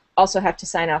TED also have to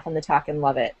sign off on the talk and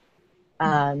love it.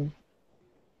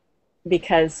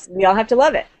 Because we all have to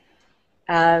love it.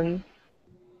 And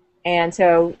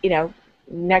so,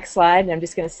 next slide, and I'm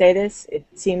just going to say this, it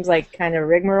seems like kind of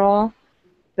rigmarole,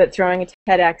 but throwing a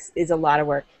TEDx is a lot of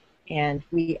work, and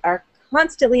we are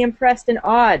constantly impressed and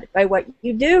awed by what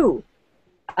you do.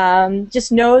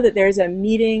 Just know that there's a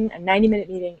meeting, a 90-minute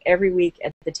meeting every week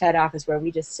at the TED office where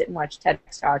we just sit and watch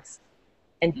TEDx talks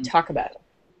and talk about it.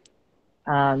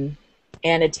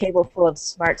 And a table full of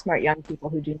smart young people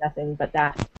who do nothing but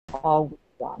that all week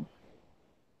long.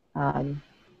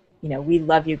 You know, we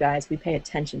love you guys. We pay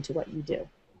attention to what you do.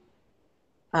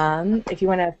 If you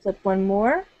want to flip one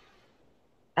more.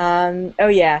 Oh,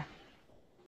 yeah.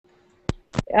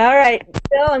 All right,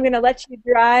 Phil, I'm going to let you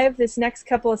drive this next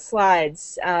couple of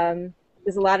slides.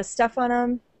 There's a lot of stuff on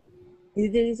them.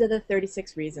 These are the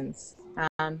 36 reasons.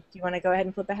 Do you want to go ahead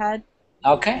and flip ahead?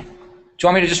 Okay. Do you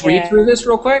want me to just read through this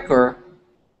real quick, or?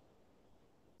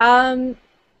 Yeah,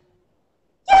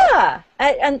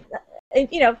 and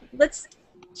you know, let's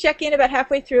check in about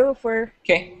halfway through if we're.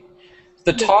 Okay.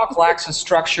 The talk lacks a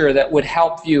structure that would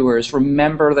help viewers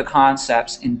remember the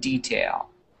concepts in detail.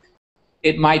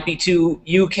 It might be too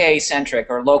UK-centric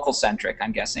or local-centric,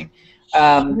 I'm guessing.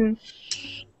 A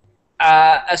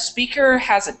speaker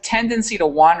has a tendency to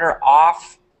wander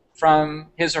off from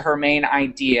his or her main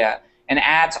idea and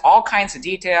adds all kinds of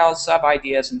details,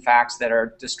 sub-ideas, and facts that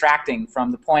are distracting from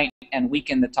the point and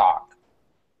weaken the talk.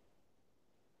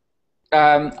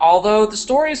 Although the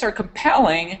stories are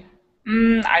compelling,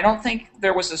 I don't think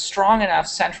there was a strong enough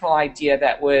central idea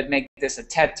that would make this a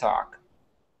TED Talk.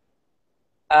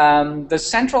 The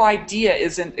central idea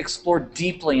isn't explored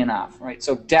deeply enough, right?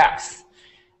 So depth,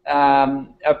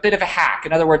 a bit of a hack.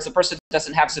 In other words, the person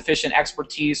doesn't have sufficient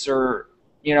expertise or,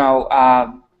 you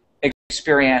know,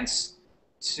 experience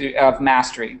of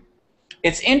mastery.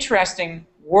 It's interesting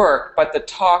work, but the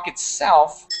talk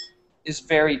itself is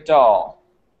very dull.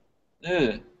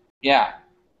 Ugh. Yeah.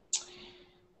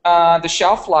 The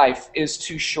shelf life is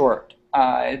too short.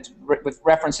 It's with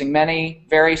referencing many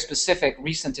very specific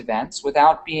recent events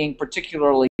without being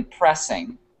particularly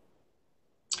pressing.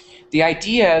 The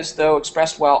ideas, though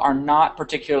expressed well, are not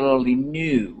particularly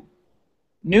new.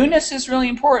 Newness is really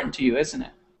important to you, isn't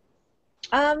it?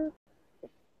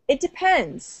 It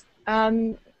depends. I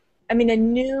mean, a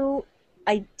new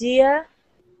idea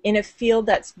in a field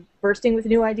that's bursting with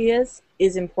new ideas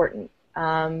is important.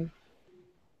 But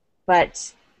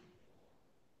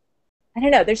I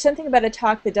don't know. There's something about a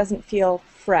talk that doesn't feel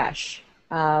fresh.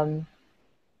 I'm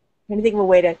trying to think of a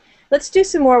way to. Let's do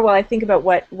some more while I think about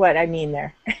what I mean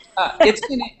there.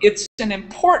 It's an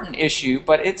important issue,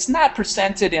 but it's not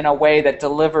presented in a way that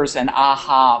delivers an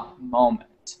aha moment.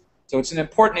 So it's an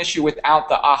important issue without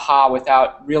the aha,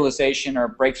 without realization or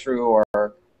breakthrough or.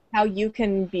 How you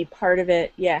can be part of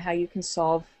it. Yeah, how you can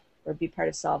solve or be part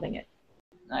of solving it.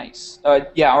 Nice.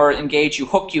 Yeah, or engage you,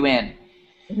 hook you in.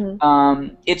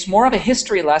 It's more of a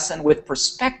history lesson with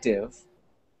perspective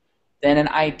than an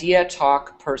idea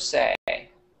talk per se.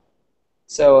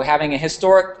 So having a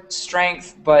historic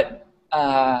strength, but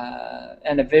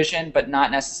and a vision, but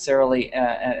not necessarily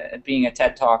being a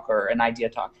TED talk or an idea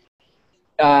talk.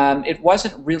 It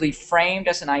wasn't really framed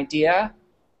as an idea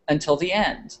until the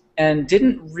end, and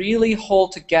didn't really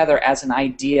hold together as an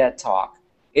idea talk.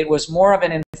 It was more of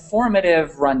an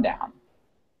informative rundown.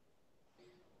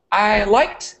 I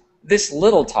liked this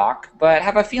little talk, but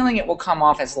have a feeling it will come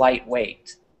off as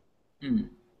lightweight.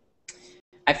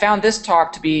 I found this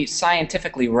talk to be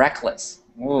scientifically reckless.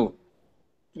 Ooh.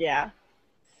 Yeah.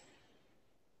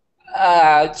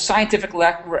 Scientifically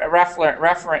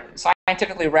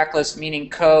reckless, meaning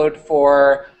code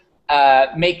for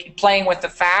playing with the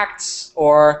facts,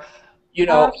 or, you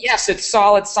know, yes, it's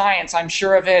solid science, I'm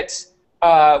sure of it.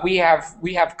 We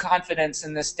have confidence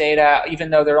in this data, even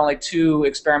though there are only 2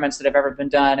 experiments that have ever been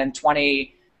done and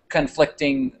 20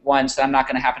 conflicting ones that I'm not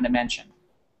going to happen to mention.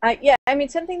 Yeah, I mean,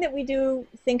 something that we do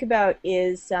think about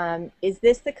is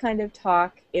this the kind of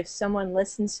talk, if someone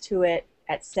listens to it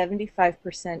at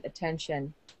 75%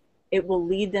 attention, it will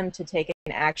lead them to take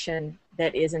an action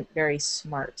that isn't very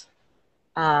smart.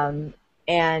 And,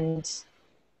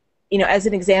 you know, as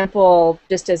an example,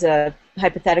 just as a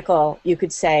hypothetical, you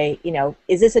could say, you know,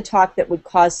 is this a talk that would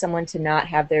cause someone to not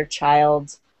have their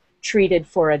child treated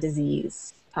for a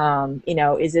disease? You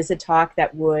know, is this a talk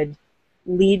that would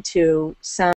lead to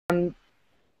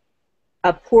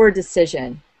a poor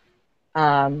decision,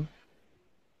 you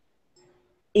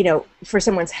know, for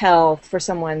someone's health, for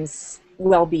someone's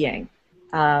well-being?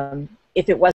 If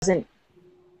it wasn't,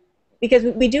 because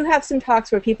we do have some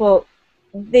talks where people,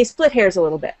 they split hairs a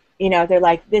little bit. You know, they're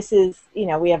like, this is, you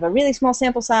know, we have a really small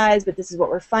sample size, but this is what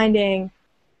we're finding.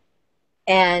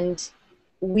 And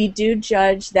we do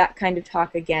judge that kind of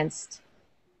talk against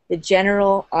the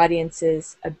general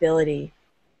audience's ability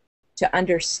to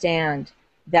understand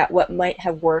that what might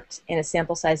have worked in a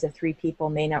sample size of 3 people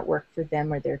may not work for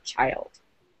them or their child.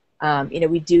 You know,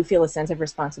 we do feel a sense of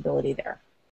responsibility there.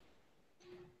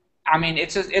 I mean,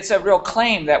 it's a real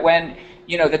claim that when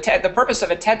the purpose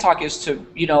of a TED Talk is to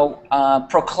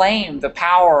proclaim the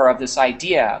power of this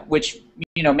idea, which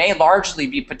may largely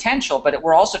be potential, but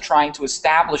we're also trying to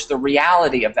establish the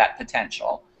reality of that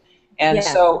potential. And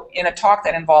so, in a talk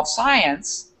that involves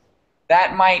science,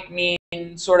 that might mean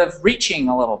sort of reaching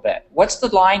a little bit. What's the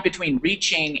line between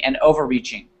reaching and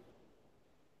overreaching?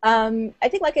 I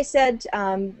think, like I said,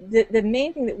 the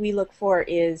main thing that we look for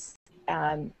is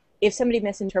if somebody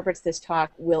misinterprets this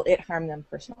talk, will it harm them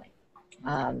personally?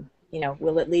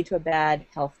 Will it lead to a bad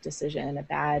health decision, a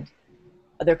bad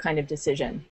other kind of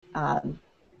decision?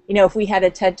 If we had a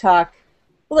TED Talk,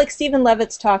 well, like Stephen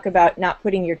Levitt's talk about not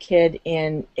putting your kid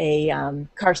in a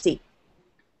car seat.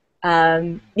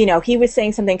 He was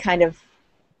saying something kind of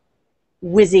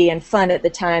whizzy and fun at the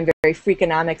time, very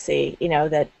Freakonomicsy,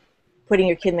 that putting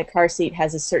your kid in the car seat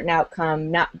has a certain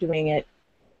outcome, not doing it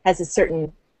has a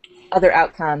certain other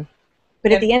outcome.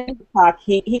 But at the end of the talk,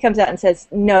 he comes out and says,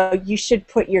 no, you should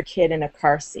put your kid in a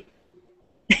car seat.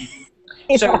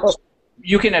 So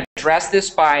you can address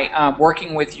this by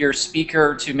working with your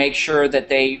speaker to make sure that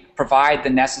they provide the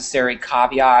necessary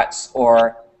caveats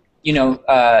or,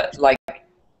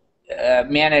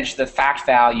 manage the fact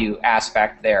value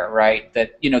aspect there, right?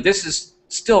 That, this is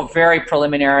still very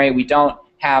preliminary. We don't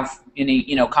have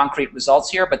any, concrete results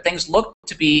here, but things look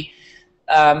to be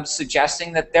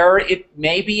suggesting that it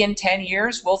maybe in 10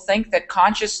 years we'll think that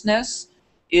consciousness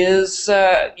is,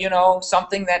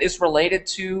 something that is related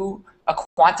to a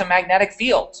quantum magnetic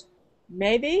field.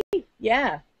 Maybe,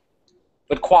 yeah.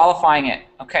 But qualifying it.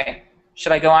 Okay.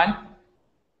 Should I go on?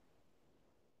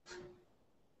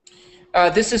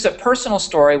 This is a personal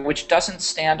story which doesn't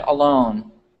stand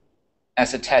alone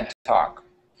as a TED Talk.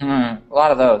 A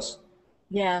lot of those.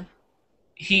 Yeah.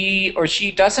 He or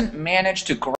she doesn't manage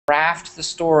to graft the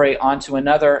story onto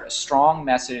another strong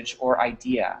message or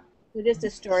idea. So just a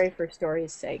story for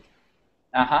story's sake.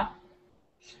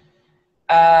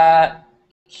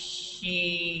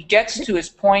 He gets to his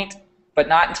point, but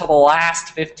not until the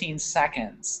last 15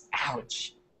 seconds.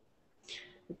 Ouch.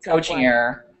 Coaching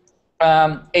error.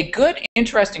 A good,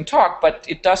 interesting talk, but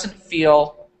it doesn't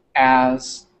feel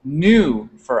as new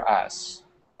for us.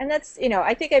 And that's,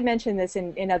 I think I mentioned this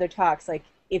in other talks, like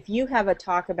if you have a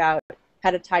talk about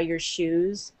how to tie your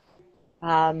shoes,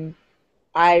 I'm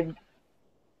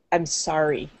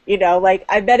sorry,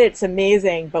 I bet it's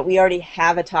amazing, but we already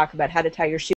have a talk about how to tie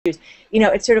your shoes.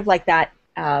 It's sort of like that,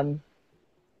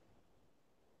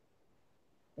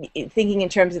 thinking in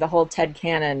terms of the whole TED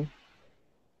canon,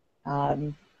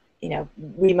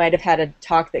 we might have had a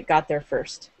talk that got there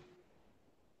first.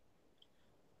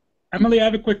 Emily, I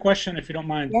have a quick question, if you don't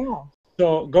mind. Yeah.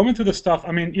 So going through the stuff,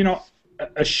 I mean,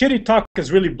 a shitty talk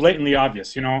is really blatantly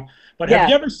obvious, But have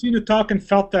you ever seen a talk and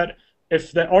felt that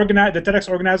if the TEDx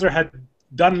organizer had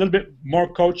done a little bit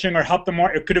more coaching or helped them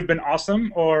more, it could have been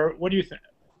awesome? Or what do you think?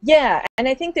 Yeah, and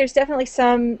I think there's definitely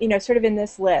some, sort of in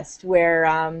this list where,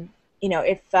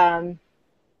 if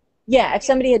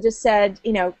somebody had just said,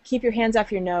 keep your hands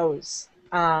off your nose,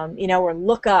 or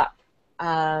look up,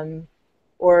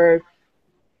 or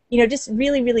just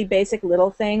really, really basic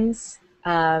little things.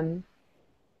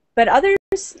 But others,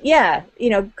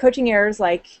 coaching errors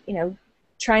like,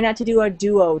 try not to do a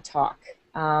duo talk.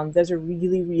 Those are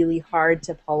really, really hard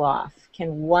to pull off.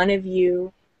 Can one of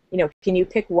you, can you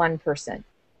pick one person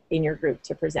in your group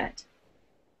to present?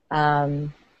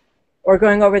 Or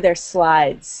going over their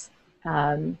slides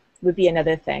would be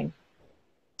another thing.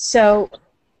 So,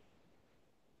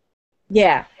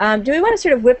 yeah. Do we want to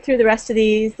sort of whip through the rest of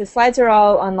these? The slides are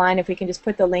all online. If we can just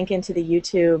put the link into the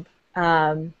YouTube,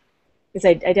 because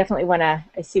I definitely want to.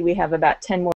 I see we have about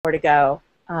 10 more to go.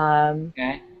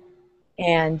 Okay.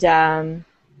 And I'm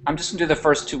just gonna do the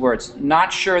first two words.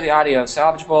 Not sure the audio is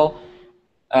salvageable.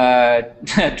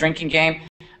 Drinking game.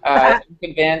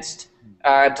 Convinced.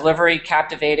 Delivery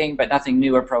captivating, but nothing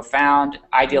new or profound.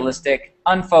 Idealistic.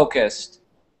 Unfocused.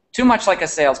 Too much like a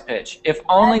sales pitch. If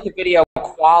only the video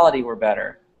quality were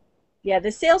better. Yeah,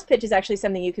 the sales pitch is actually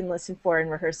something you can listen for in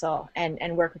rehearsal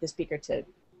and work with the speaker to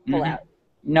pull out.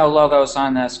 No logos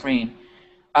on the screen.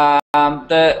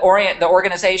 The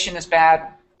organization is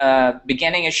bad.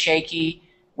 Beginning is shaky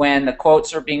when the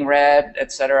quotes are being read,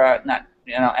 etc. Not,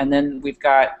 and then we've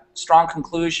got strong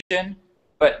conclusion,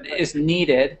 but is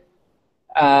needed.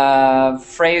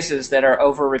 Phrases that are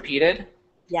over repeated.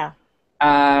 Yeah.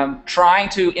 Trying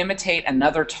to imitate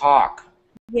another talk.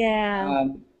 Yeah.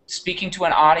 Speaking to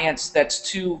an audience that's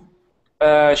too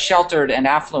sheltered and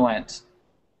affluent.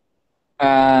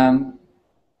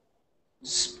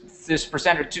 This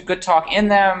presenter too good talk in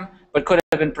them, but could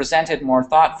have been presented more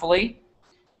thoughtfully.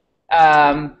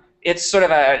 it's sort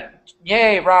of a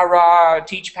yay, rah rah,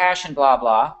 teach passion, blah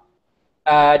blah.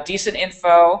 Decent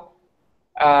info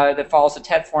that follows the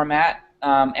TED format,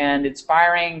 and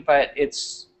inspiring, but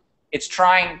it's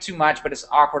trying too much, but it's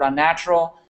awkward,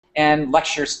 unnatural. And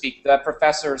lecture speak, the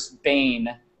professor's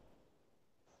bane.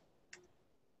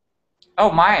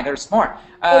 Oh my, there's more.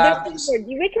 There's more.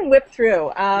 We can whip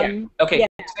through. Yeah. Okay. Yeah.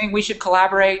 Saying we should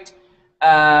collaborate.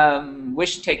 We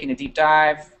should take in a deep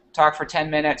dive. Talk for 10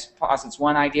 minutes. Posits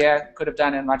one idea. Could have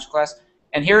done it in much less.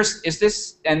 And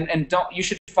don't, you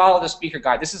should follow the speaker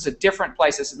guide. This is a different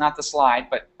place. This is not the slide,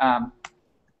 but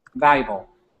valuable.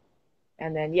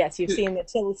 And then, yes, you've seen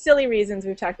the silly reasons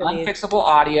we've talked about. Unfixable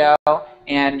audio,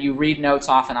 and you read notes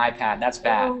off an iPad. That's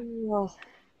bad. Oh.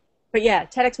 But yeah,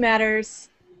 TEDx matters.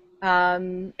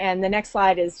 And the next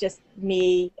slide is just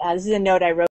me. This is a note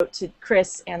I wrote to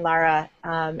Chris and Lara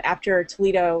after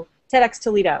TEDx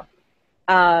Toledo.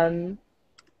 And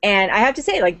I have to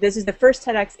say, like, this is the first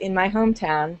TEDx in my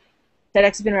hometown.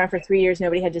 TEDx has been around for 3 years.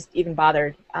 Nobody had just even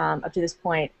bothered up to this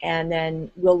point. And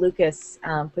then Will Lucas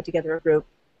put together a group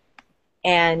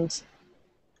and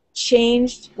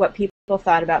changed what people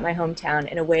thought about my hometown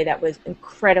in a way that was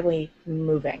incredibly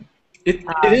moving. It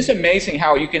is amazing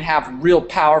how you can have real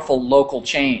powerful local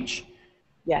change.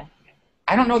 Yeah.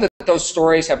 I don't know that those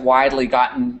stories have widely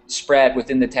gotten spread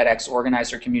within the TEDx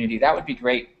organizer community. That would be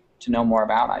great to know more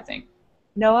about, I think.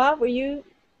 Noah, did you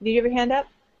have your hand up?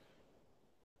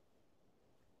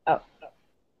 Oh.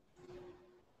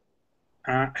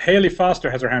 Haley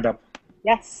Foster has her hand up.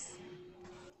 Yes.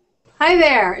 Hi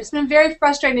there. It's been very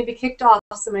frustrating to be kicked off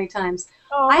so many times.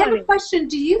 Oh, I have a question.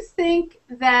 Do you think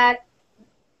that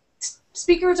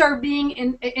speakers are being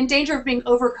in danger of being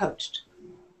overcoached?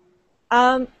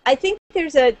 I think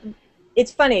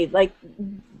it's funny, like,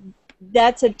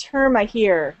 that's a term I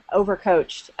hear,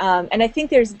 overcoached. And I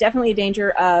think there's definitely a danger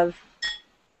of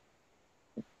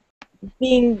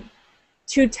being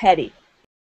too TEDy.